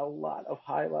had a lot of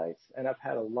highlights and I've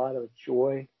had a lot of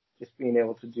joy just being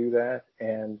able to do that.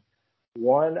 And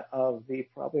one of the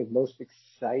probably most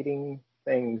exciting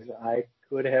things I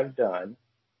could have done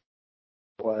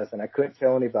was, and I couldn't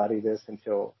tell anybody this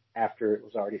until after it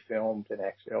was already filmed and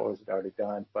actually it was already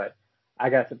done, but I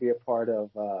got to be a part of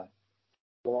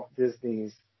Walt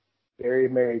Disney's Very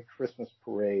Merry Christmas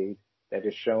Parade that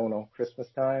is shown on Christmas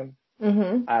time.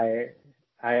 Mm-hmm. I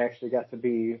actually got to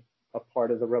be a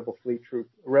part of the Rebel Fleet Troop,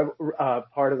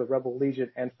 part of the Rebel Legion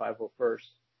and 501st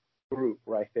group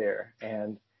right there,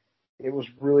 and it was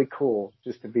really cool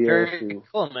just to be able to. Very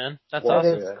cool, man. That's That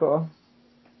awesome. is cool.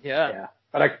 Yeah. Yeah,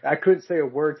 but I couldn't say a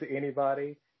word to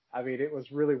anybody. I mean, it was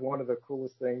really one of the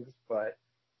coolest things, but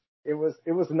it was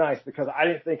nice because I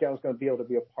didn't think I was going to be able to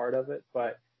be a part of it,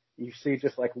 but you see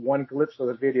just like one glimpse of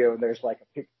the video and there's like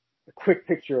a quick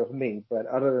picture of me. But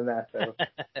other than that, though,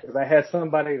 because I had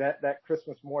somebody that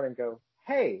Christmas morning go,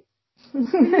 "Hey, are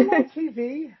you on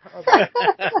TV?" I was like,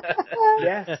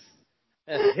 yes,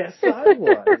 I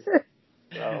was.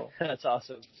 So that's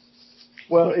awesome.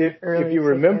 well, if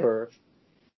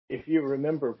you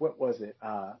remember, what was it?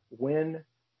 When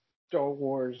Star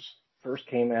Wars first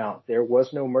came out, there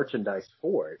was no merchandise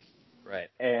for it. Right.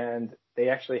 And they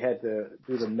actually had to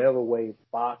do the mail away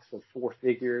box of 4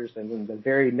 figures. And then the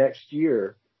very next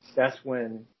year, that's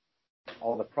when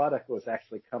all the product was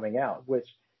actually coming out, which,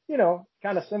 you know,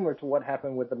 kind of similar to what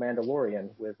happened with The Mandalorian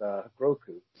with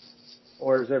Grogu,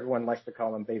 or as everyone likes to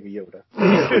call him, Baby Yoda.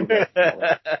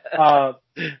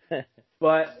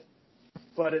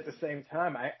 But at the same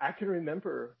time, I can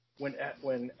remember when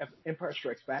Empire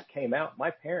Strikes Back came out,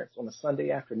 my parents on a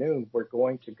Sunday afternoon were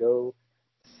going to go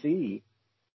see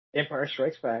Empire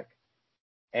Strikes Back,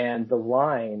 and the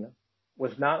line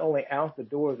was not only out the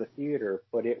door of the theater,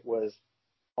 but it was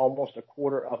almost a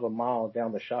quarter of a mile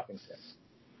down the shopping center.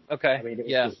 Okay. I mean, it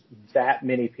was just that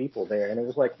many people there, and it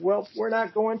was like, well, we're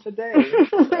not going today.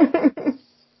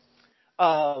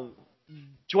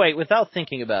 Dwight, without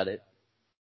thinking about it,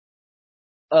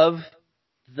 of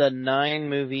the 9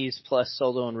 movies plus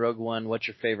Solo and Rogue One, what's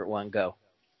your favorite one? Go.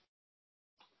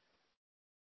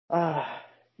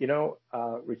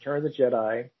 Return of the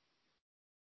Jedi,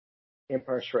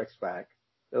 Empire Strikes Back.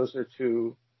 Those are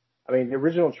 2. I mean, the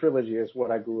original trilogy is what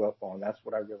I grew up on. That's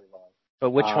what I really love.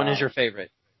 But which one is your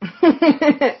favorite?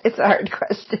 It's a hard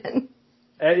question.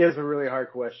 It is a really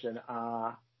hard question.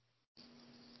 I'll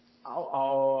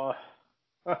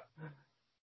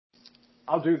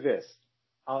do this.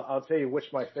 I'll tell you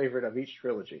which my favorite of each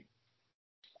trilogy,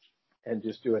 and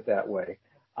just do it that way.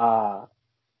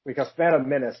 Because Phantom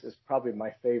Menace is probably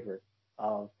my favorite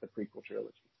of the prequel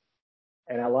trilogy.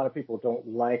 And a lot of people don't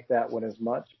like that one as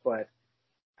much, but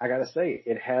I gotta say,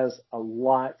 it has a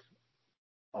lot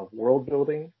of world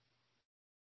building.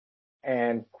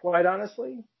 And quite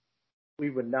honestly, we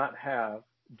would not have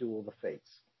Duel of the Fates.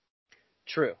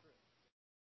 True.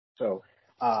 So,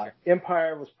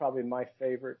 Empire was probably my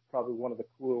favorite, probably one of the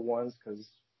cooler ones because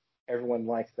everyone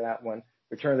likes that one.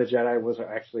 Return of the Jedi was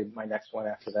actually my next one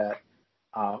after that.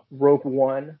 Rogue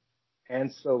One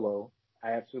and Solo,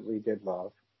 I absolutely did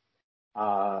love.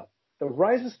 The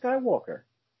Rise of Skywalker,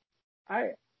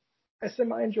 I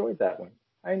enjoyed that one.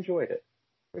 I enjoyed it.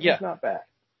 It was not bad.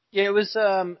 Yeah, it was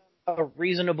a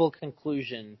reasonable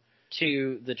conclusion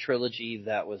to the trilogy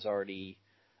that was already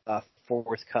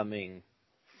forthcoming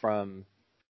from,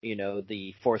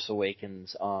 the Force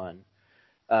Awakens on.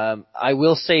 I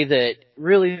will say that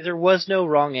really there was no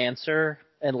wrong answer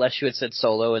unless you had said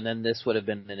Solo, and then this would have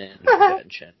been an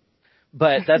intervention.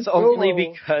 But that's only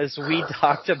because we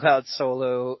talked about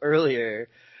Solo earlier.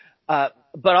 But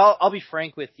I'll be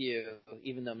frank with you,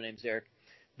 even though my name's Eric,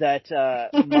 that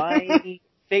my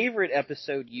favorite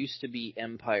episode used to be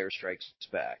Empire Strikes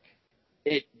Back.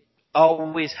 It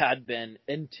always had been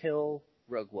until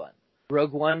Rogue One.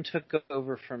 Rogue One took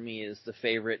over for me as the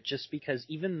favorite just because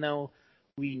even though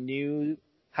we knew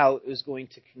how it was going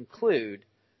to conclude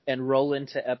and roll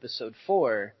into episode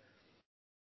 4,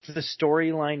 the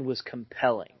storyline was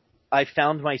compelling. I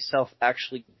found myself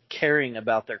actually caring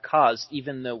about their cause,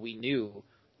 even though we knew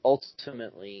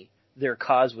ultimately their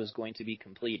cause was going to be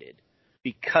completed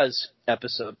because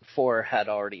episode 4 had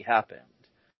already happened.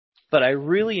 But I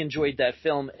really enjoyed that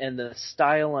film and the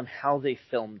style on how they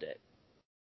filmed it.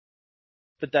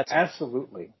 But that's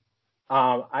absolutely.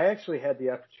 I actually had the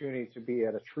opportunity to be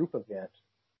at a troop event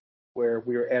where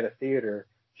we were at a theater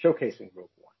showcasing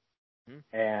Rogue One,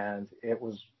 and it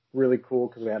was really cool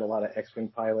because we had a lot of X-wing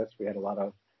pilots. We had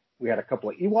a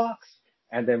couple of Ewoks,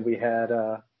 and then we had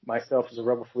myself as a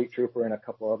Rebel Fleet Trooper and a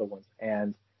couple other ones.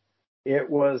 And It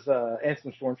was and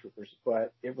some stormtroopers,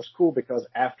 but it was cool because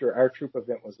after our troop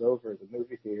event was over, the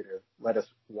movie theater let us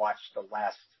watch the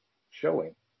last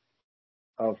showing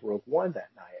of Rogue One that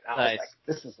night. I was Nice. like,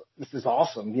 this is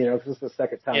awesome. You know, this is the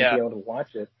second time Yeah. being able to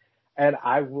watch it. And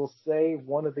I will say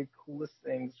one of the coolest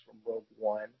things from Rogue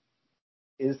One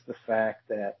is the fact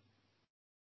that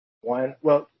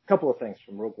a couple of things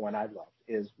from Rogue One I loved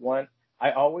is one,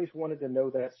 I always wanted to know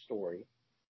that story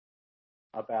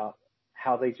about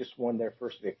how they just won their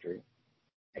first victory.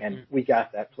 And we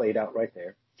got that played out right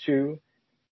there. Two,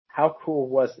 how cool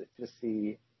was it to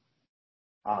see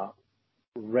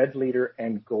Red Leader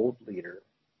and Gold Leader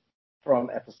from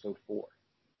episode 4?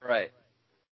 Right.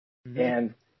 Mm-hmm.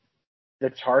 And the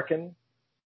Tarkin,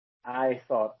 I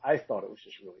thought it was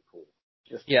just really cool.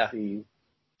 Just to see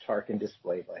Tarkin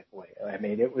displayed like way. I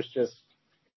mean, it was just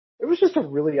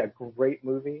a great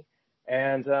movie.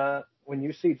 And when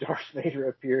you see Darth Vader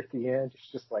appear at the end,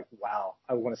 it's just like, wow,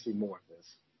 I want to see more of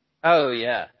this. Oh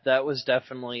yeah, that was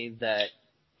definitely that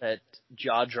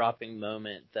jaw-dropping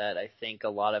moment that I think a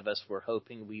lot of us were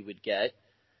hoping we would get,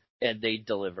 and they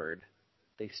delivered.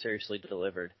 They seriously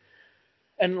delivered.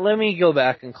 And let me go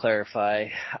back and clarify.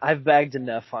 I've bagged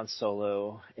enough on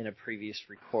Solo in a previous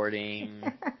recording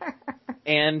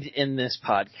and in this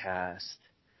podcast.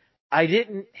 I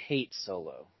didn't hate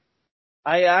Solo.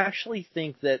 I actually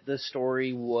think that the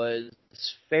story was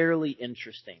fairly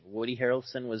interesting. Woody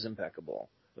Harrelson was impeccable,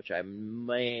 which I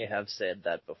may have said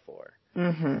that before.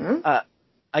 Mm-hmm.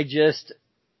 I just,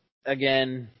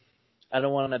 again, I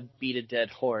don't want to beat a dead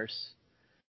horse,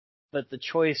 but the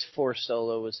choice for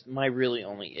Solo was my really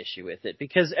only issue with it,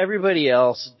 because everybody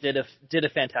else did a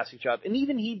fantastic job, and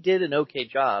even he did an okay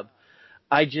job.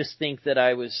 I just think that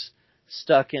I was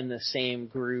stuck in the same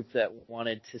group that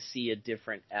wanted to see a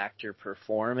different actor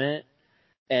perform it,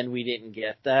 and we didn't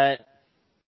get that.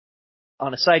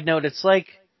 On a side note, it's like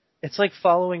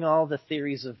following all the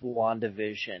theories of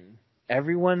WandaVision.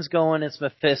 Everyone's going, it's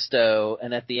Mephisto,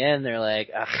 and at the end they're like,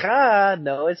 aha,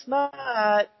 no it's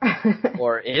not.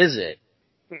 Or is it?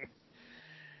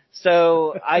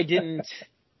 So I didn't,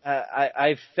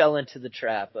 I fell into the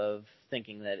trap of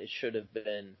thinking that it should have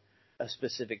been a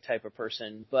specific type of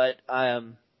person, but I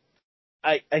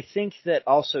think that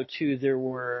also too there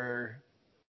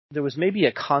was maybe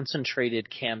a concentrated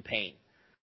campaign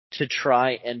to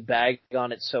try and bag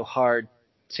on it so hard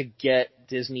to get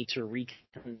Disney to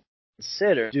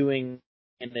reconsider doing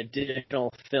an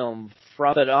additional film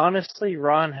from. But honestly,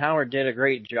 Ron Howard did a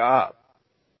great job.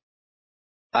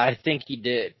 I think he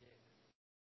did.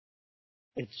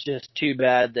 It's just too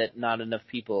bad that not enough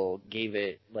people gave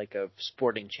it like a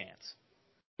sporting chance,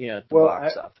 at the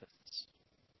box office.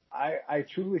 I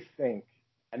truly think,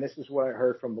 and this is what I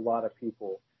heard from a lot of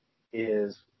people,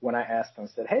 is when I asked them,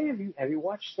 I said, hey, have you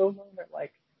watched Solo? And they're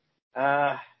like,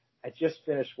 I just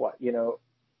finished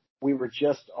we were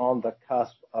just on the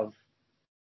cusp of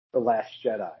The Last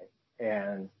Jedi.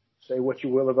 And say what you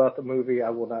will about the movie, I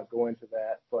will not go into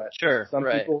that. But sure,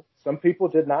 some people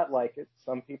did not like it.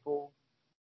 Some people,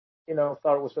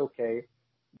 thought it was okay.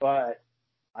 But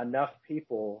enough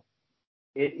people,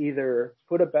 it either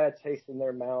put a bad taste in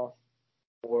their mouth,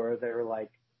 or they're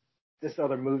like, this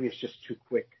other movie is just too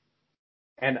quick.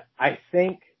 And I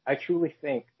truly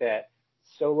think that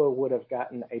Solo would have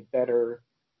gotten a better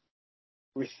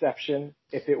reception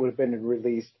if it would have been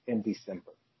released in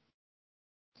December.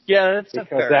 Yeah, that's because a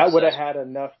fair that would have assessment. had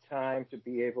enough time to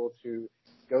be able to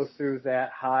go through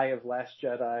that high of Last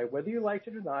Jedi, whether you liked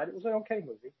it or not. It was an okay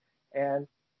movie. And,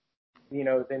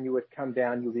 then you would come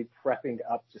down, you'd be prepping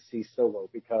up to see Solo,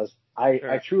 because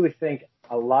I truly think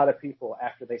a lot of people,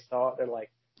 after they saw it, they're like,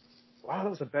 wow, that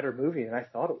was a better movie than I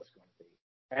thought it was going to be.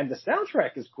 And the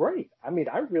soundtrack is great. I mean,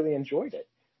 I really enjoyed it.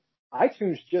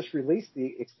 iTunes just released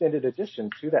the extended edition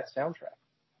to that soundtrack.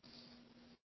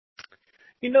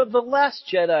 The Last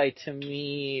Jedi, to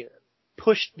me,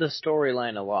 pushed the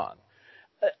storyline along.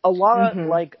 A lot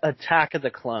like Attack of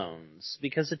the Clones.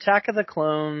 Because Attack of the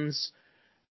Clones,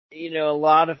 a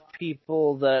lot of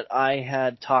people that I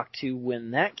had talked to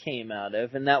when that came out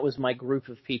of, and that was my group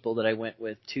of people that I went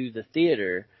with to the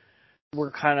theater,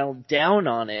 were kind of down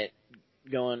on it,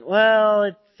 going, well,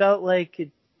 it felt like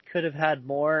it could have had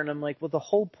more. And I'm like, well, the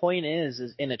whole point is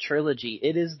in a trilogy,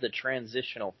 it is the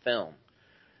transitional film.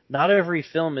 Not every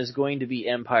film is going to be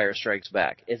Empire Strikes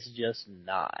Back. It's just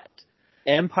not.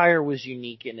 Empire was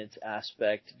unique in its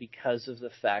aspect because of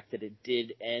the fact that it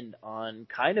did end on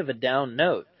kind of a down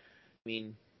note. I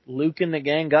mean, Luke and the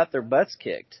gang got their butts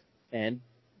kicked and,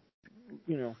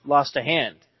 lost a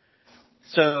hand.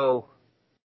 So,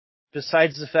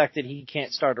 besides the fact that he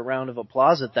can't start a round of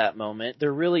applause at that moment,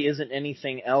 there really isn't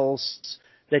anything else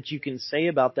that you can say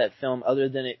about that film other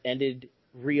than it ended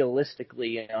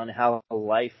realistically on how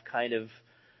life kind of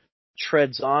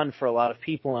treads on for a lot of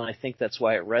people, and I think that's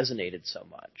why it resonated so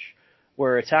much.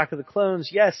 Where Attack of the Clones,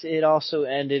 yes, it also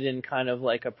ended in kind of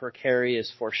like a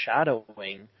precarious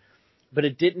foreshadowing, but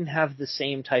it didn't have the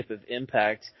same type of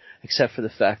impact, except for the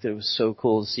fact that it was so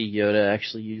cool to see Yoda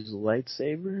actually use a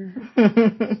lightsaber.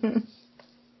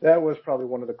 That was probably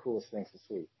one of the coolest things to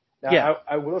see. Now, Yeah.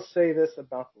 I will say this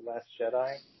about The Last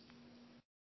Jedi,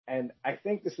 and I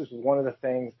think this is one of the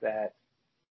things that,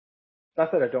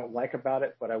 not that I don't like about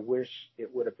it, but I wish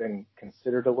it would have been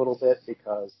considered a little bit,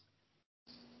 because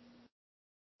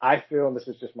I feel, and this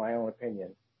is just my own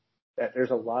opinion, that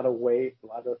there's a lot of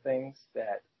things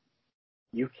that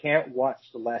you can't watch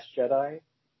The Last Jedi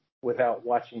without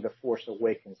watching The Force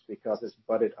Awakens, because it's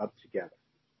butted up together.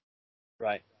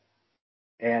 Right.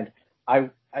 And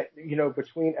I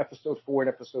between episode 4 and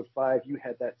episode 5, you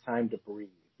had that time to breathe.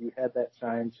 You had that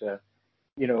time to,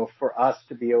 for us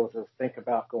to be able to think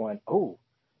about going, oh,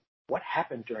 what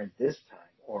happened during this time?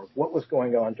 Or what was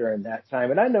going on during that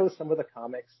time? And I know some of the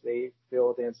comics, they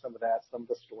filled in some of that, some of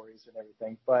the stories and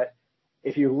everything. But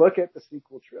if you look at the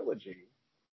sequel trilogy,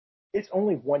 it's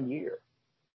only 1 year.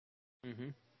 Mm-hmm.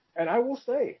 And I will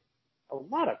say, a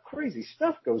lot of crazy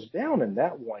stuff goes down in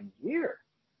that 1 year.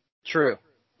 True.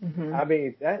 Mm-hmm. I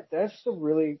mean, that's some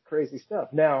really crazy stuff.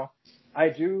 Now, I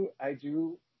do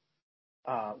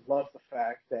love the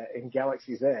fact that in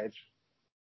Galaxy's Edge,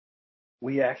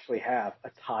 we actually have a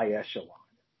TIE echelon.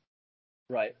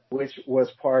 Right. Which was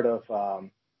part of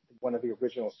one of the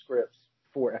original scripts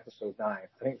for episode 9.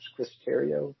 I think it was Chris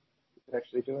Terrio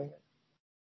actually doing it.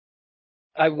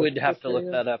 I would have to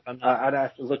look that up. I'd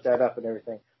have to look that up and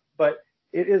everything. But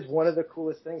it is one of the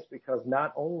coolest things, because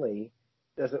not only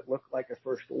does it look like a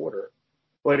First Order,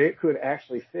 but it could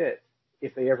actually fit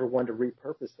if they ever wanted to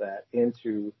repurpose that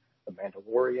into the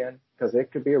Mandalorian, because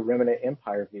it could be a Remnant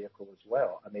Empire vehicle as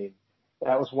well. I mean,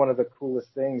 that was one of the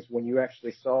coolest things when you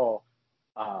actually saw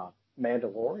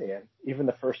Mandalorian, even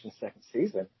the first and second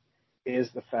season,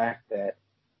 is the fact that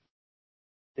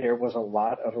there was a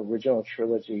lot of original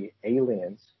trilogy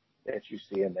aliens that you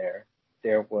see in there.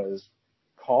 There was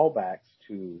callbacks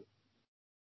to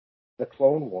the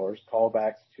Clone Wars,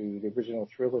 callbacks to the original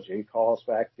trilogy, calls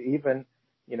back to even,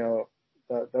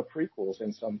 the prequels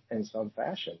in some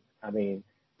fashion.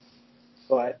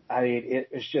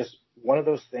 It's just one of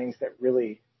those things that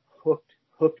really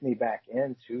hooked me back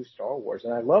into Star Wars.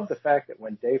 And I love the fact that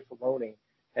when Dave Filoni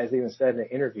has even said in an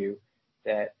interview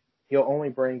that he'll only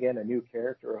bring in a new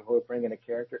character, or he'll bring in a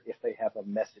character if they have a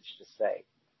message to say,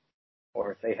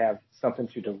 or if they have something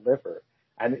to deliver.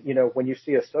 And, when you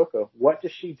see Ahsoka, what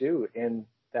does she do in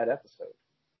that episode?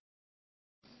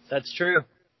 That's true.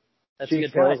 She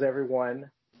tells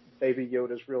everyone Baby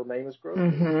Yoda's real name is Grogu.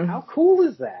 Mm-hmm. How cool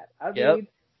is that? I mean,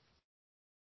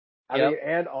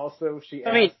 and also she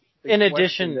asks in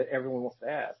addition that everyone wants to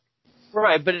ask.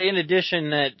 Right, but in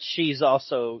addition that she's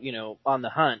also, on the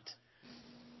hunt.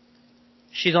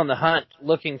 She's on the hunt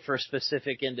looking for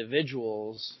specific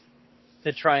individuals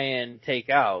to try and take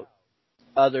out,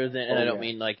 other than, and I don't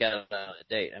mean like out on a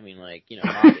date, I mean like,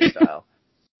 mafia style.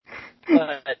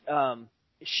 But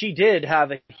she did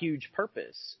have a huge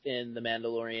purpose in The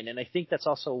Mandalorian, and I think that's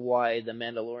also why The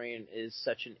Mandalorian is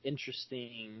such an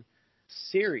interesting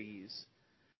series,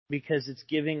 because it's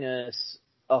giving us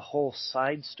a whole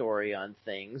side story on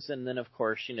things, and then of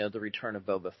course, the return of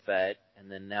Boba Fett,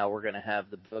 and then now we're going to have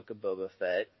the Book of Boba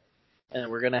Fett, and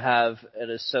we're going to have an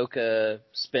Ahsoka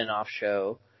spin-off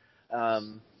show.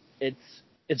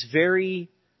 It's very,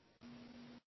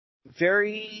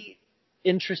 very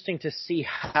interesting to see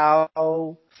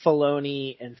how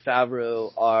Filoni and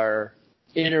Favreau are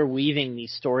interweaving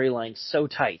these storylines so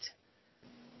tight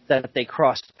that they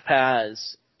crossed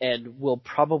paths, and will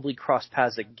probably cross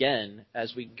paths again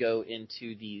as we go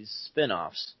into these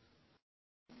spin-offs.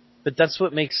 But that's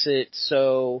what makes it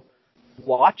so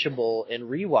watchable and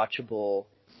rewatchable,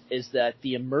 is that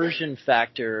the immersion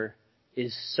factor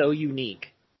is so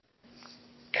unique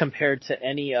compared to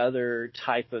any other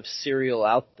type of serial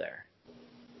out there.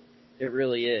 It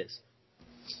really is.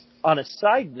 On a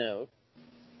side note,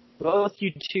 both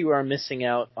you two are missing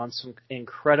out on some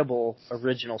incredible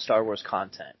original Star Wars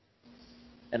content.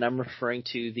 And I'm referring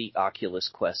to the Oculus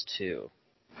Quest 2,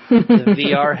 the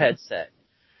VR headset.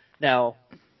 Now,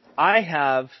 I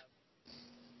have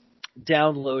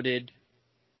downloaded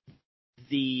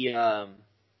the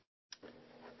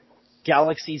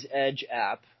Galaxy's Edge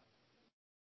app,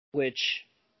 which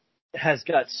has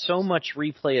got so much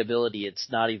replayability, it's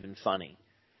not even funny.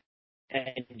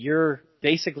 And you're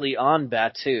basically on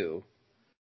Batuu,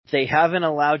 They haven't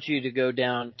allowed you to go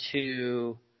down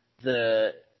to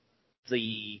the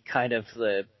kind of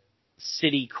the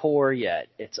city core yet.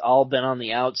 It's all been on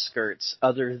the outskirts,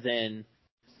 other than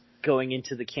going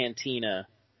into the cantina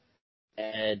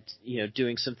and, you know,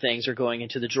 doing some things, or going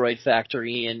into the droid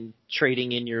factory and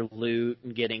trading in your loot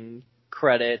and getting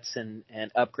credits and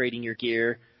upgrading your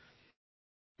gear.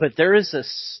 But there is a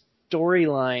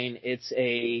storyline. It's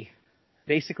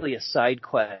basically a side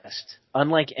quest,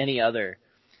 unlike any other.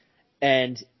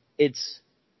 And it's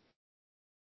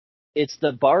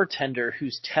the bartender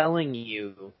who's telling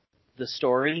you the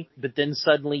story, but then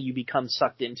suddenly you become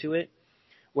sucked into it,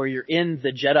 where you're in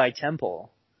the Jedi Temple,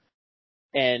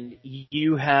 and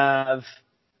you have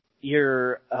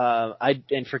your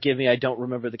and forgive me, I don't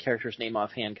remember the character's name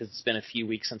offhand because it's been a few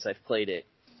weeks since I've played it,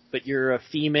 but you're a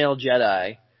female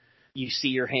Jedi. You see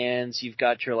your hands, you've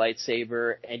got your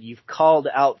lightsaber, and you've called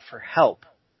out for help.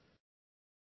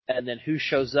 And then who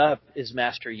shows up is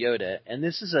Master Yoda. And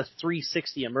this is a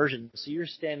 360 immersion. So you're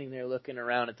standing there looking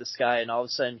around at the sky, and all of a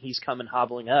sudden he's coming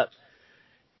hobbling up.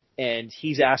 And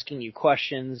he's asking you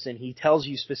questions, and he tells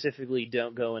you specifically,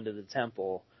 don't go into the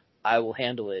temple. I will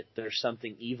handle it. There's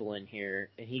something evil in here.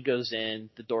 And he goes in,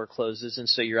 the door closes, and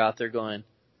so you're out there going,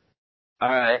 all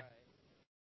right.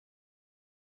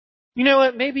 You know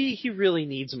what? Maybe he really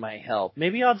needs my help.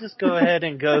 Maybe I'll just go ahead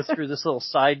and go through this little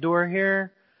side door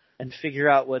here and figure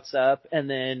out what's up, and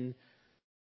then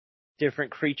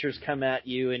different creatures come at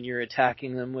you, and you're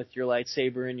attacking them with your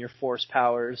lightsaber and your force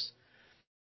powers.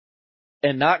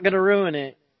 And not going to ruin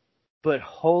it, but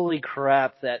holy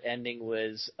crap, that ending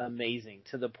was amazing,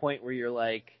 to the point where you're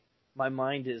like, my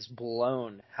mind is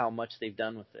blown how much they've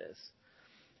done with this.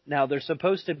 Now, there's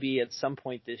supposed to be, at some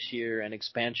point this year, an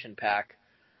expansion pack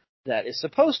that is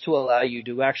supposed to allow you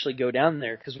to actually go down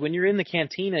there, because when you're in the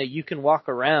cantina, you can walk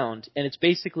around, and it's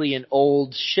basically an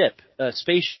old ship, a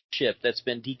spaceship that's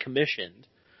been decommissioned.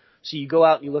 So you go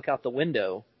out and you look out the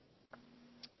window,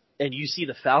 and you see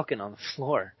the Falcon on the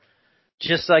floor,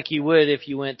 just like you would if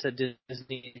you went to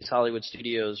Disney's Hollywood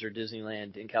Studios or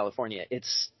Disneyland in California.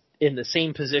 It's in the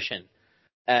same position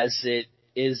as it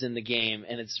is in the game,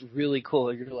 and it's really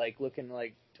cool. You're like looking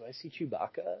like, do I see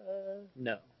Chewbacca?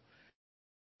 No.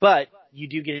 But you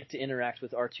do get to interact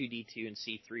with R2-D2 and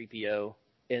C-3PO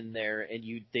in there, and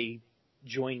they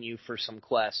join you for some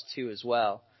quests too as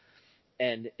well.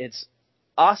 And it's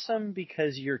awesome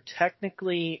because you're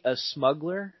technically a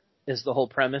smuggler, is the whole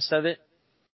premise of it,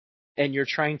 and you're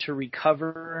trying to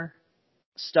recover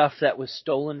stuff that was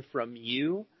stolen from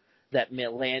you that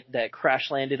crash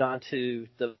landed onto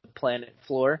the planet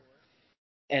floor.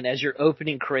 And as you're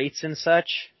opening crates and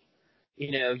such,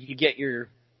 you know, you get your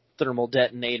thermal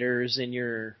detonators and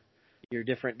your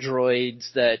different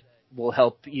droids that will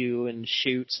help you and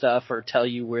shoot stuff or tell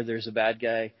you where there's a bad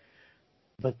guy.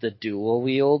 But the dual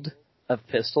wield of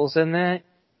pistols in that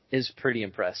is pretty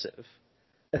impressive,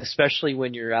 especially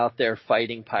when you're out there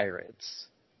fighting pirates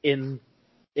in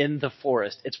the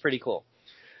forest. It's pretty cool.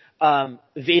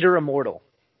 Vader Immortal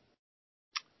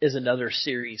is another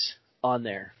series on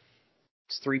there.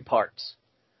 It's 3 parts.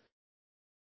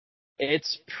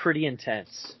 It's pretty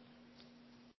intense.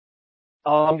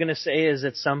 All I'm going to say is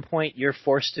at some point you're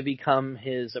forced to become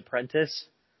his apprentice,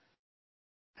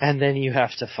 and then you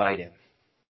have to fight him.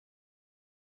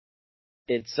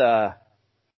 It's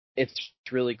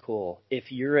really cool.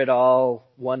 If you're at all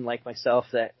one like myself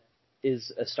that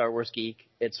is a Star Wars geek,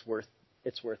 it's worth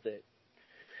it.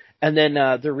 And then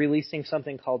they're releasing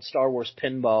something called Star Wars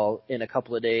Pinball in a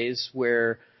couple of days,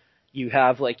 where you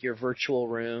have like your virtual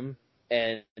room,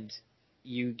 and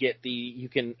you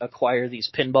can acquire these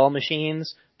pinball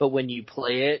machines, but when you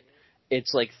play it,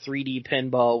 it's like 3D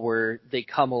pinball where they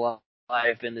come alive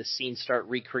and the scenes start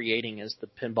recreating as the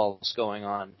pinball's going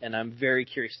on. And I'm very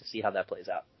curious to see how that plays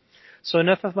out. So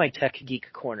enough of my tech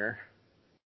geek corner.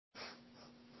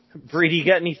 Bree, do you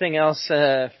got anything else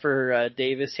for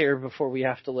Davis here before we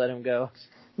have to let him go?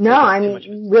 No,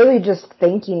 I'm really just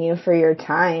thanking you for your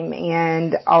time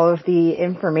and all of the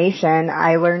information.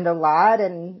 I learned a lot,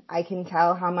 and I can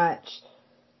tell how much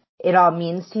it all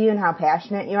means to you and how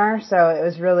passionate you are. So it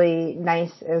was really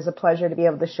nice. It was a pleasure to be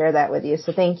able to share that with you.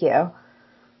 So thank you.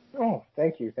 Oh,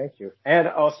 thank you. And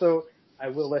also, I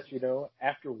will let you know,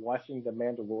 after watching The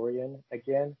Mandalorian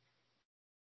again,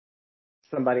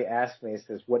 somebody asked me,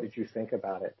 says, what did you think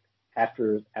about it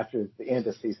after the end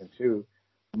of season 2?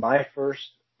 My first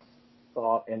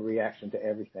thought and reaction to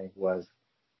everything was,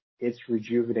 it's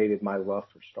rejuvenated my love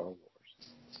for Star Wars.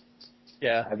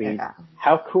 Yeah. I mean,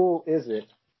 how cool is it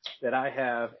that I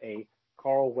have a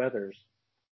Carl Weathers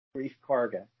Grief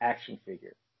Karga action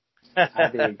figure? I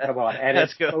mean, come on. And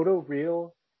it's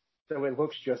photoreal. So it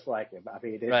looks just like him. I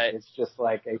mean, Right. it's just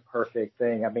like a perfect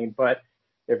thing. I mean, but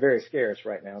they're very scarce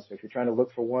right now. So if you're trying to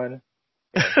look for one,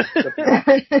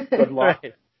 good luck.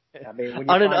 Right. I mean, when you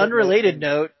On an find it,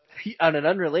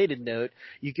 unrelated note,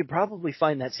 you could probably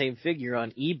find that same figure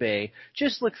on eBay.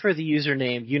 Just look for the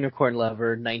username Unicorn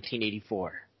Lover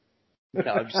 1984.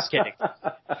 No, I'm just kidding.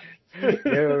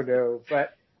 no.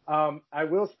 But I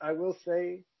will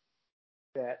say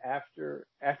that after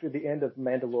the end of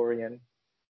Mandalorian,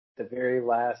 the very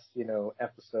last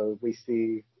episode, we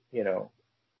see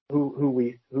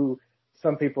who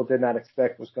some people did not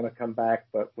expect was going to come back,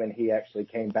 but when he actually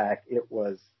came back, it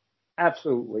was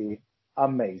absolutely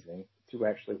amazing to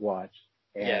actually watch.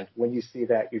 And when you see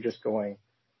that, you're just going,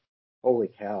 holy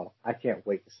cow, I can't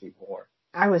wait to see more.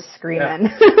 I was screaming.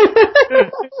 Yeah.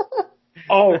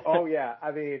 oh yeah.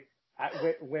 I mean,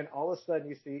 when all of a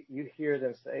sudden you hear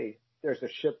them say, there's a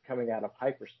ship coming out of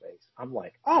hyperspace, I'm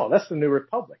like, oh, that's the New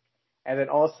Republic. And then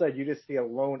all of a sudden you just see a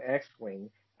lone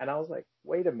X-Wing, and I was like,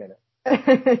 wait a minute.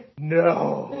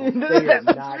 No, they are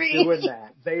not doing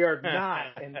that. They are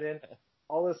not. And then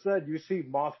all of a sudden you see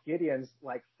Moff Gideon's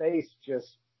like face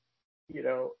just,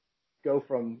 go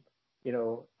from,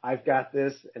 I've got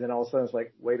this. And then all of a sudden it's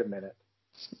like, wait a minute.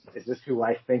 Is this who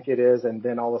I think it is? And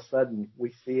then all of a sudden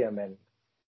we see him, and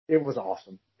it was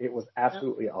awesome. It was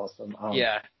absolutely awesome.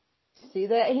 See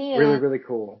that hand? Really, really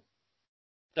cool.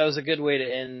 That was a good way to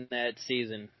end that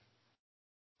season.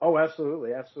 Oh,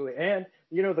 absolutely, absolutely. And,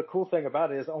 the cool thing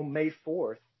about it is on May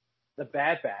 4th, The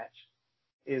Bad Batch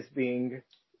is being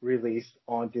released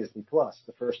on Disney Plus,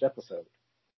 the first episode.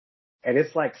 And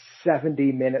it's like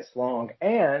 70 minutes long.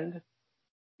 And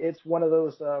it's one of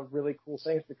those really cool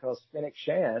things because Fennec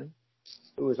Shan,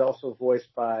 who is also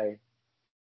voiced by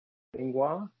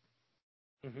Bing-Hua.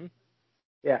 Mm-hmm.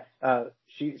 Yeah,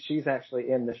 she's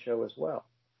actually in the show as well.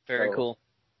 Very cool.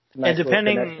 Nice little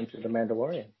connection to The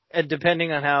Mandalorian. And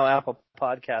depending on how Apple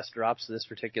Podcast drops this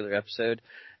particular episode,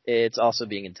 it's also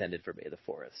being intended for May the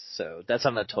 4th. So that's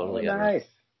on a totally nice.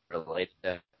 Unrelated.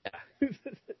 Yeah.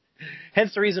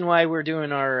 Hence the reason why we're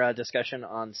doing our discussion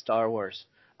on Star Wars.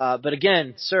 But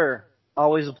again, sir,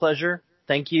 always a pleasure.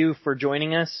 Thank you for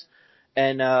joining us.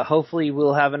 And hopefully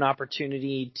we'll have an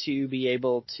opportunity to be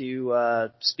able to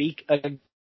speak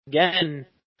again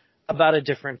about a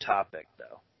different topic, though.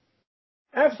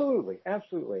 Absolutely,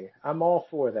 absolutely. I'm all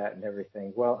for that and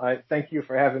everything. Well, I thank you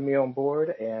for having me on board,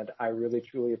 and I really,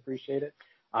 truly appreciate it.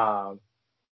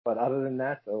 But other than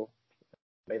that, though,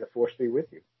 may the force be with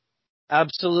you.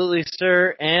 Absolutely,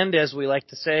 sir. And as we like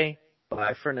to say,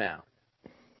 bye for now.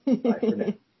 Bye for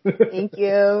now. Thank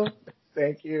you.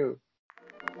 Thank you.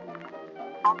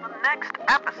 On the next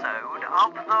episode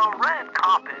of the Red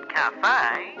Carpet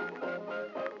Cafe...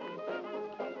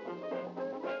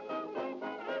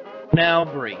 Now,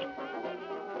 Bree,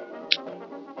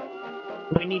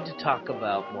 we need to talk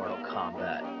about Mortal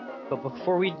Kombat. But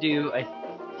before we do, I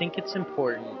think it's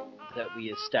important that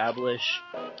we establish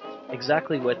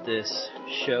exactly what this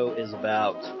show is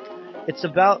about. It's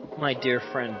about my dear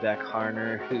friend Beck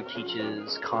Harner, who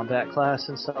teaches combat class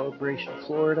in Celebration,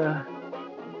 Florida.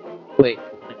 Wait,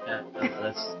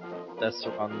 that's the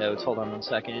wrong notes. Hold on one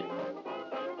second.